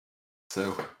 4.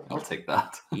 So I'll take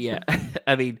that. yeah.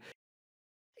 I mean,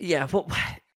 yeah.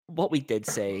 What we did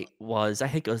say was, I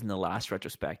think it was in the last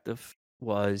retrospective,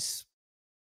 was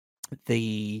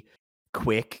the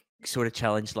Quake sort of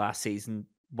challenge last season.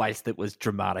 Whilst it was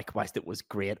dramatic, whilst it was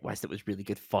great, whilst it was really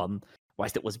good fun,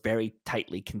 whilst it was very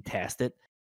tightly contested,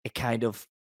 it kind of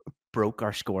broke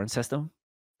our scoring system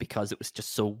because it was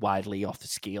just so widely off the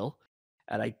scale.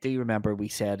 And I do remember we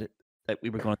said that we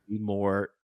were going to do more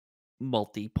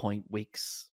multi-point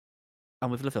weeks, and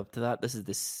we've lived up to that. This is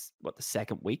the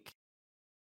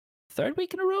 3rd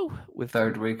week in a row. We've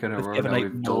 3rd week in a We've row given now out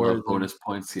we've done more our than- bonus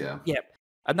points, yeah.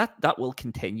 and that will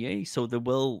continue. So there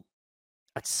will,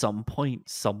 at some point,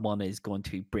 someone is going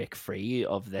to break free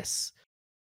of this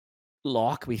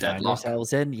lock we find Deadlock.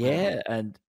 ourselves in. Yeah,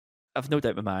 and I've no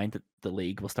doubt in my mind that the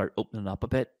league will start opening up a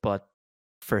bit, but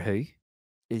for who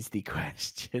is the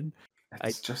question?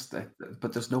 It's just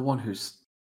but there's no one who's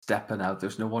stepping out.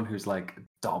 There's no one who's like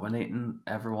dominating.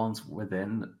 Everyone's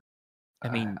within I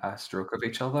mean, a stroke of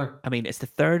each other. it's the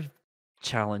 3rd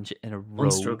challenge in a row.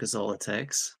 One stroke is all it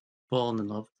takes. Falling in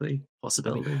love with the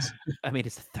possibilities.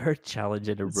 It's the 3rd challenge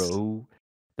in a It's- row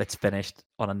that's finished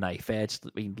on a knife edge. I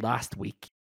mean, last week,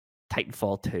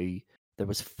 Titanfall 2, there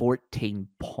was 14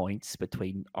 points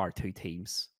between our 2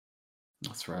 teams.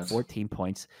 That's right. 14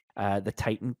 points.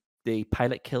 The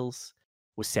pilot kills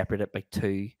was separated by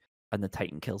 2, and the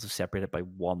Titan kills was separated by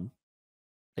 1.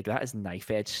 Like, that is knife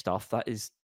edge stuff. That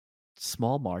is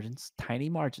small margins, tiny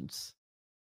margins.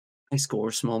 I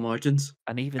score small margins.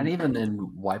 And even, And even in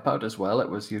Wipeout as well, it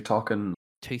was, you're talking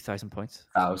 2,000 points.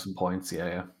 1,000 points.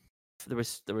 Yeah. There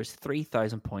was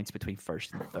 3,000 points between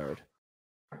 1st and 3rd.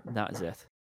 And that is it.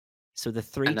 So the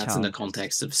 3 And that's in the challenges-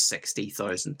 context of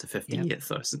 60,000 to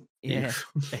 58,000. Yeah.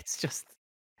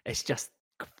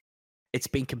 It's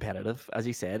been competitive, as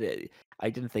you said. I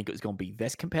didn't think it was going to be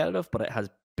this competitive, but it has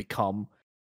become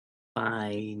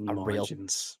Fine A real-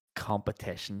 margins.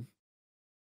 competition,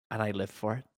 and I live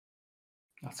for it.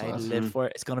 That's I what live for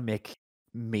it. It's going to make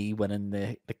me winning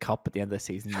the cup at the end of the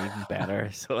season even better.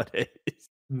 So it is.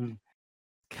 Mm.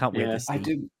 Can't wait Yeah, to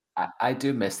see. I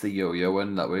do miss the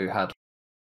yo-yoing that we had.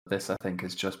 This, I think,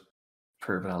 is just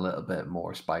proven a little bit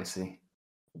more spicy.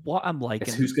 What I'm It's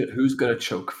liking, who's gonna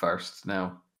choke first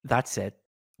now. that's it.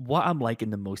 What I'm liking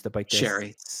the most about this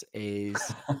Sherry.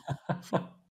 is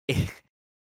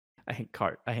I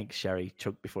think Sherry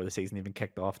choked before the season even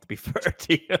kicked off, to be fair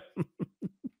to him.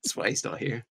 That's why he's not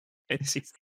here.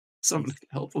 He's Somebody can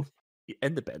help him.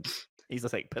 in the bin. He's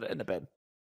just like, put it in the bin.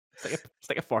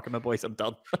 Stick a fork in my boys, I'm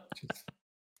done. Just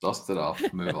dust it off,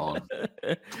 move on.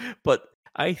 But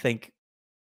I think,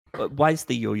 whilst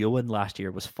the yo-yoing last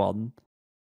year was fun,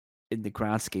 in the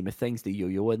grand scheme of things, the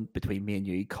yo-yoing between me and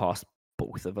you cost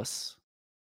both of us,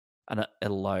 and it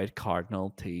allowed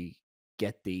Cardinal to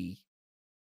get the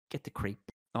creep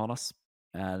on us,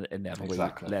 and inevitably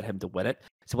Exactly. led him to win it.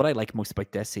 So what I like most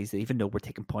about this is that even though we're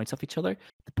taking points off each other,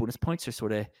 the bonus points are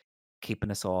sort of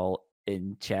keeping us all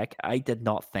in check. I did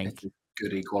not think It's a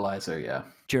good equalizer, yeah.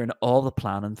 during all the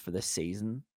planning for this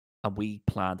season, and we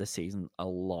planned the season a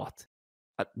lot,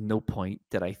 at no point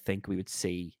did I think we would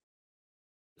see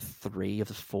 3 of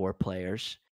the 4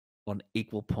 players on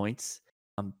equal points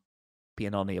and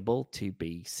being unable to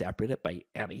be separated by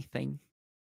anything.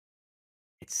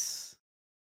 It's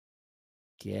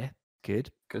good.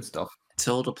 Good stuff. It's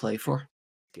all to play for.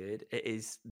 Good. It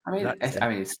is. I mean, That's it.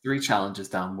 it's 3 challenges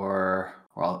down. We're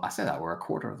I say that we're a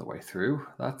quarter of the way through.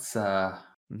 That's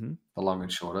Mhm. the long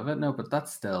and short of it. No, but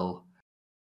that's still.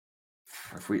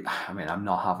 I'm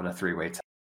not having a 3-way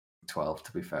 12.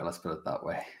 To be fair, let's put it that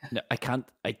way. No, I can't.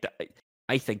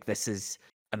 I think this is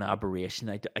an aberration.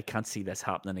 I can't see this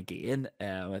happening again.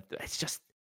 It's just.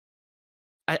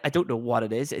 I don't know what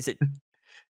it is. Is it?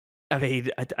 I mean,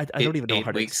 I don't even know 8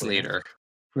 how to weeks explain it. later,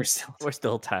 we're still. We're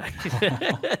still tied.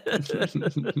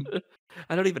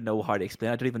 I don't even know how to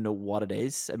explain. I don't even know what it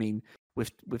is. I mean,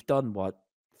 we've done what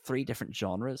 3 different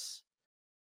genres.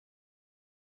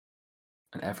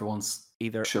 And everyone's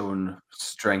Either shown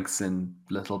strengths in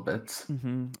little bits.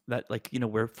 that, like,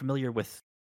 we're familiar with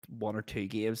 1 or 2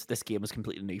 games. This game was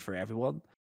completely new for everyone,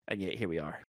 and yet here we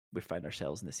are. We find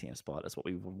ourselves in the same spot as what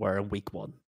we were in week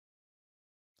 1.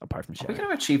 Apart from We Sherry. could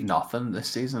have achieved nothing this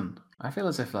season. I feel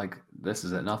as if this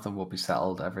is it. Nothing will be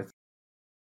settled. Everything.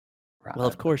 Well,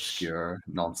 of course, Obscure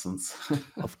nonsense.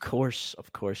 of course,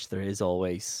 there is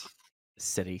always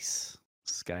cities,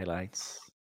 skylines.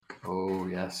 Oh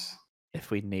yes. If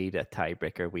we need a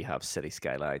tiebreaker, we have city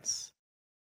skylines,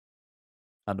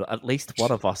 and at least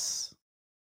one of us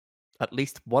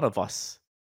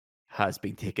has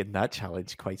been taking that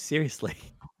challenge quite seriously.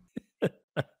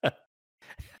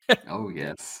 Oh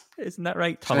yes. Isn't that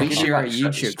right, Should I Tom? give We share a you my-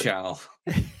 YouTube channel.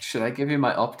 Should I give you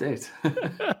my update?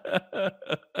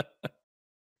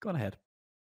 Go on ahead.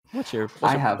 What's your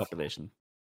I have- population?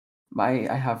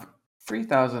 I have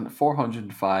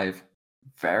 3,405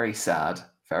 very sad,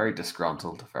 very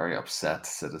disgruntled, very upset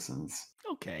citizens.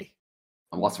 Okay.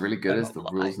 And what's really good They're is the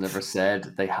not rules alive. never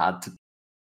said they had to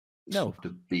No,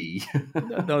 be.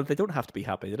 no, they don't have to be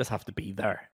happy. They just have to be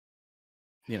there.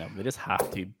 They just have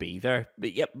to be there.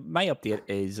 But yep, my update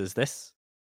is this.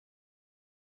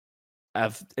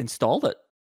 I've installed it.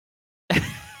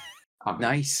 I mean,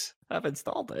 Nice. I've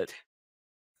installed it.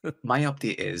 My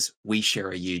update is we share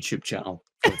a YouTube channel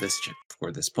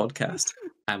for this podcast,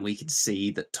 and we can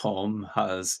see that Tom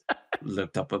has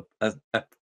looked up a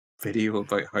video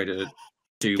about how to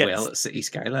do Get well s- at City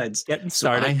Skylines. Getting So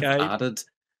started, guys.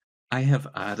 I have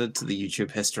added to the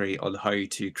YouTube history on how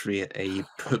to create a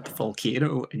poop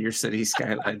volcano in your City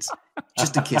Skylines,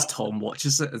 just in case Tom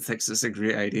watches it and thinks it's a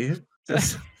great idea.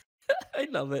 I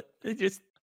love it. It just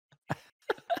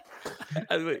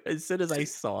as soon as I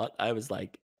saw it, I was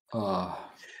like, oh,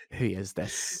 "Who is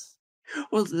this?"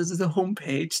 Well, the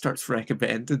homepage starts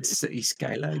recommending City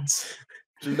Skylines.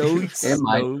 Loads, In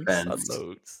my loads, and defense,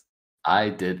 loads. I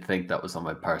did think that was on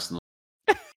my personal.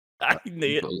 I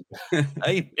knew it. but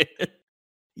I knew it.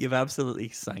 You've absolutely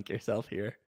sank yourself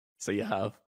here. So you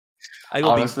have. I will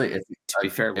honestly, To be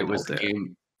fair, it we was all a do it.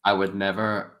 game I would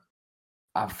never.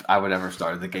 I would never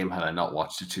started the game had I not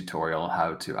watched a tutorial on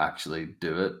how to actually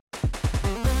do it.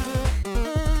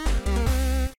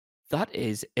 That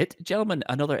is it, gentlemen.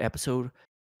 Another episode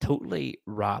totally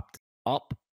wrapped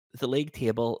up. The league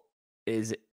table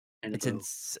is it's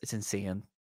insane.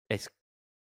 It's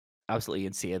absolutely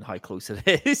insane how close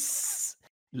it is.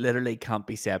 Literally can't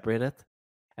be separated.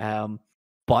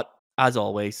 But as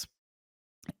always,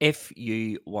 if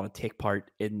you want to take part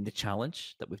in the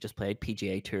challenge that we've just played,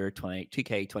 PGA Tour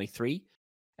 2K23,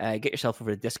 get yourself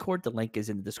over to Discord. The link is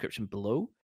in the description below.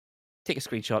 Take a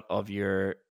screenshot of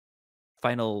your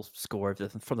final score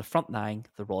from the front 9,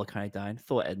 the roll county down,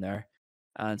 throw it in there,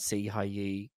 and see how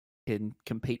you can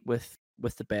compete with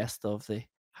with the best of the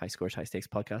High Scores, High Stakes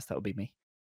podcast. That would be me.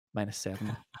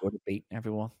 -7 score to beat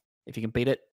everyone. If you can beat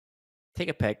it, take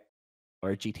a pic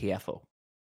or a GTFO.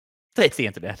 It's the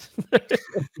internet.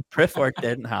 Proof or it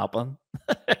didn't happen.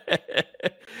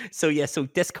 So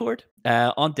Discord.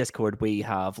 On Discord, we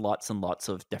have lots and lots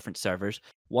of different servers,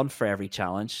 one for every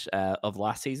challenge of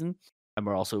last season, and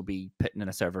we'll also be putting in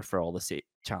a server for all the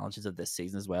challenges of this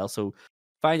season as well. So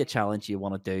find a challenge you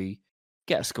want to do,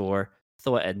 get a score,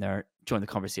 throw it in there, join the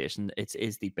conversation. It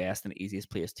is the best and easiest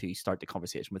place to start the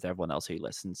conversation with everyone else who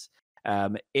listens.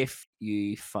 If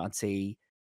you fancy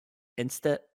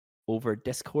Insta over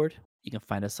Discord, you can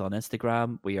find us on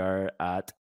Instagram. We are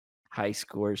at High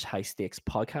Scores, High Stakes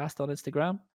Podcast on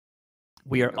Instagram.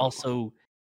 We are also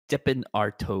dipping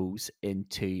our toes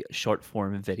into short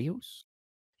form videos.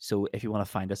 So if you want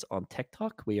to find us on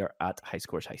TikTok, we are at High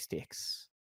Scores, High Stakes.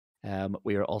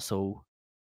 We are also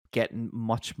getting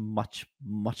much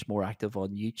more active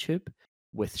on YouTube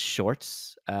with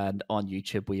shorts. And on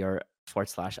YouTube, we are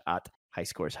 / at High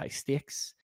Scores, High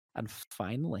Stakes. And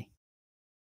finally,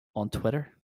 on Twitter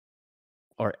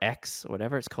or X, or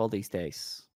whatever it's called these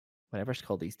days,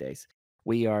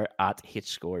 we are at H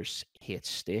Scores, H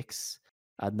Stakes.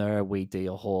 And there we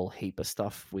do a whole heap of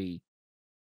stuff. We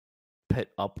put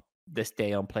up this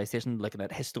day on PlayStation, looking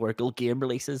at historical game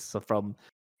releases from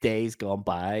days gone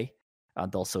by,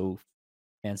 and also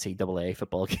NCAA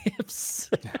football games.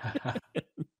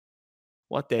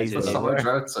 What days The they summer were.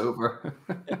 drought's over.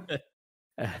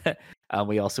 And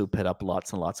we also put up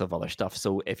lots and lots of other stuff.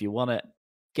 So if you want to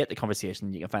get the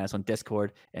conversation, you can find us on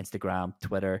Discord, Instagram,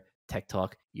 Twitter,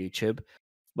 TikTok, YouTube,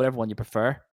 whatever one you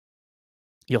prefer.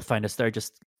 You'll find us there.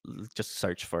 Just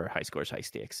search for High Scores, High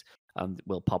Stakes, and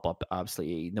we'll pop up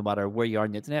absolutely no matter where you are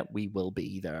on the internet. We will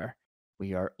be there.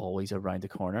 We are always around the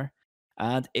corner.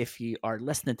 And if you are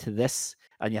listening to this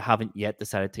and you haven't yet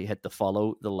decided to hit the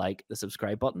follow, the like, the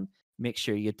subscribe button, make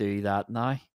sure you do that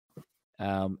now.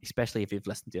 Especially if you've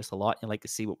listened to us a lot and you like to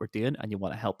see what we're doing and you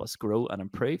want to help us grow and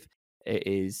improve, it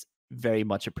is very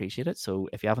much appreciated. So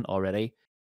if you haven't already,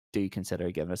 do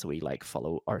consider giving us a wee like,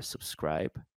 follow, or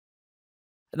subscribe.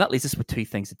 And that leaves us with two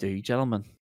things to do, gentlemen.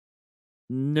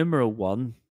 Number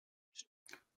one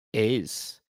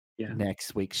is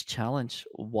next week's challenge.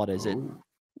 What is it?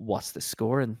 What's the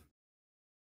scoring?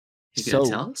 You going to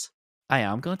tell us? I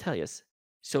am going to tell you.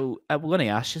 So we're going to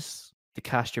ask you to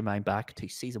cast your mind back to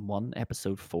season 1,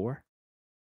 episode 4,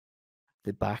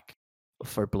 the Back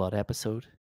for Blood episode,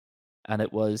 and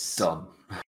it was done.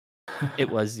 It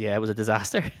was a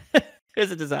disaster. It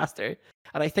was a disaster,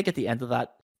 and I think at the end of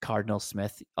that, Cardinal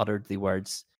Smith uttered the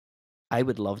words, "I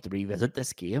would love to revisit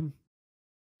this game,"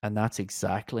 and that's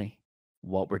exactly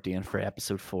what we're doing for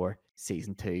episode 4,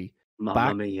 season 2.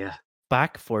 Mamma mia.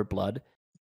 Back for Blood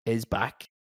is back,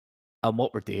 and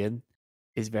what we're doing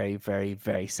is very, very,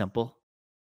 very simple.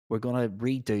 We're going to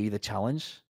redo the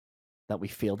challenge that we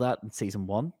failed at in season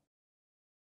 1.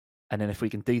 And then if we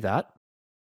can do that,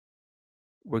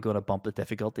 we're going to bump the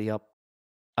difficulty up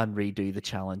and redo the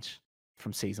challenge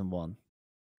from season 1.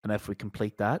 And if we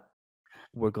complete that,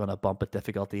 we're going to bump the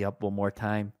difficulty up one more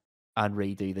time and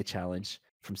redo the challenge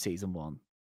from season 1.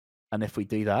 And if we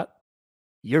do that,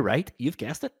 you're right, you've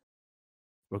guessed it,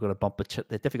 we're going to bump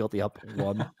the difficulty up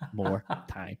one more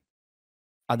time.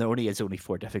 And there only is only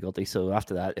 4 difficulty. So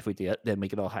after that, if we do it, then we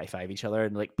can all high five each other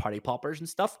and like party poppers and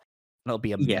stuff. And it'll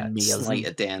be amazing. Slight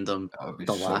addendum.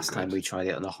 The last so time good. we tried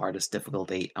it on the hardest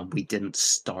difficulty and we didn't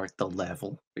start the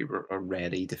level. We were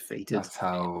already defeated. That's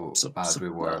how bad we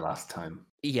were last time.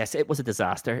 Yes, it was a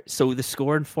disaster. So the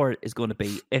scoring for it is going to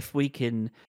be, if we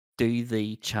can do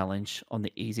the challenge on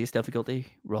the easiest difficulty,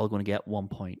 we're all going to get 1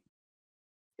 point.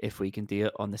 If we can do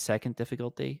it on the second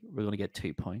difficulty, we're going to get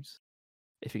 2 points.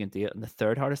 If we can do it on the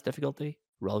third hardest difficulty,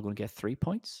 we're all going to get 3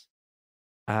 points.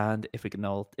 And if we can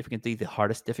do the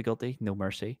hardest difficulty, no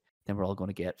mercy, then we're all going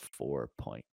to get 4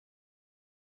 points.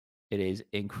 It is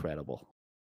incredible.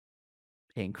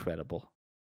 Incredible.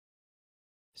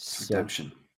 It's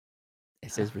redemption.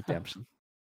 It is redemption.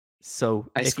 So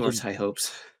I scored high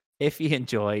hopes. If you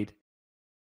enjoyed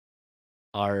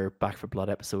our Back for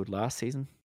Blood episode last season,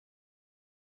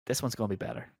 this one's going to be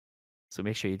better. So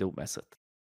make sure you don't miss it.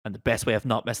 And the best way of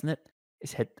not missing it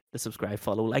is hit the subscribe,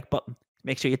 follow, like button.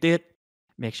 Make sure you do it.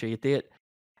 Make sure you do it.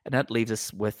 And that leaves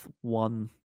us with one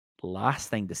last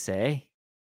thing to say,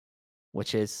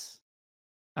 which is,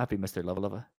 I've been Mr.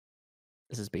 Lova.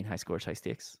 This has been High Scores, High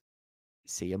Stakes.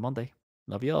 See you Monday.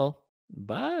 Love you all.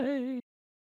 Bye.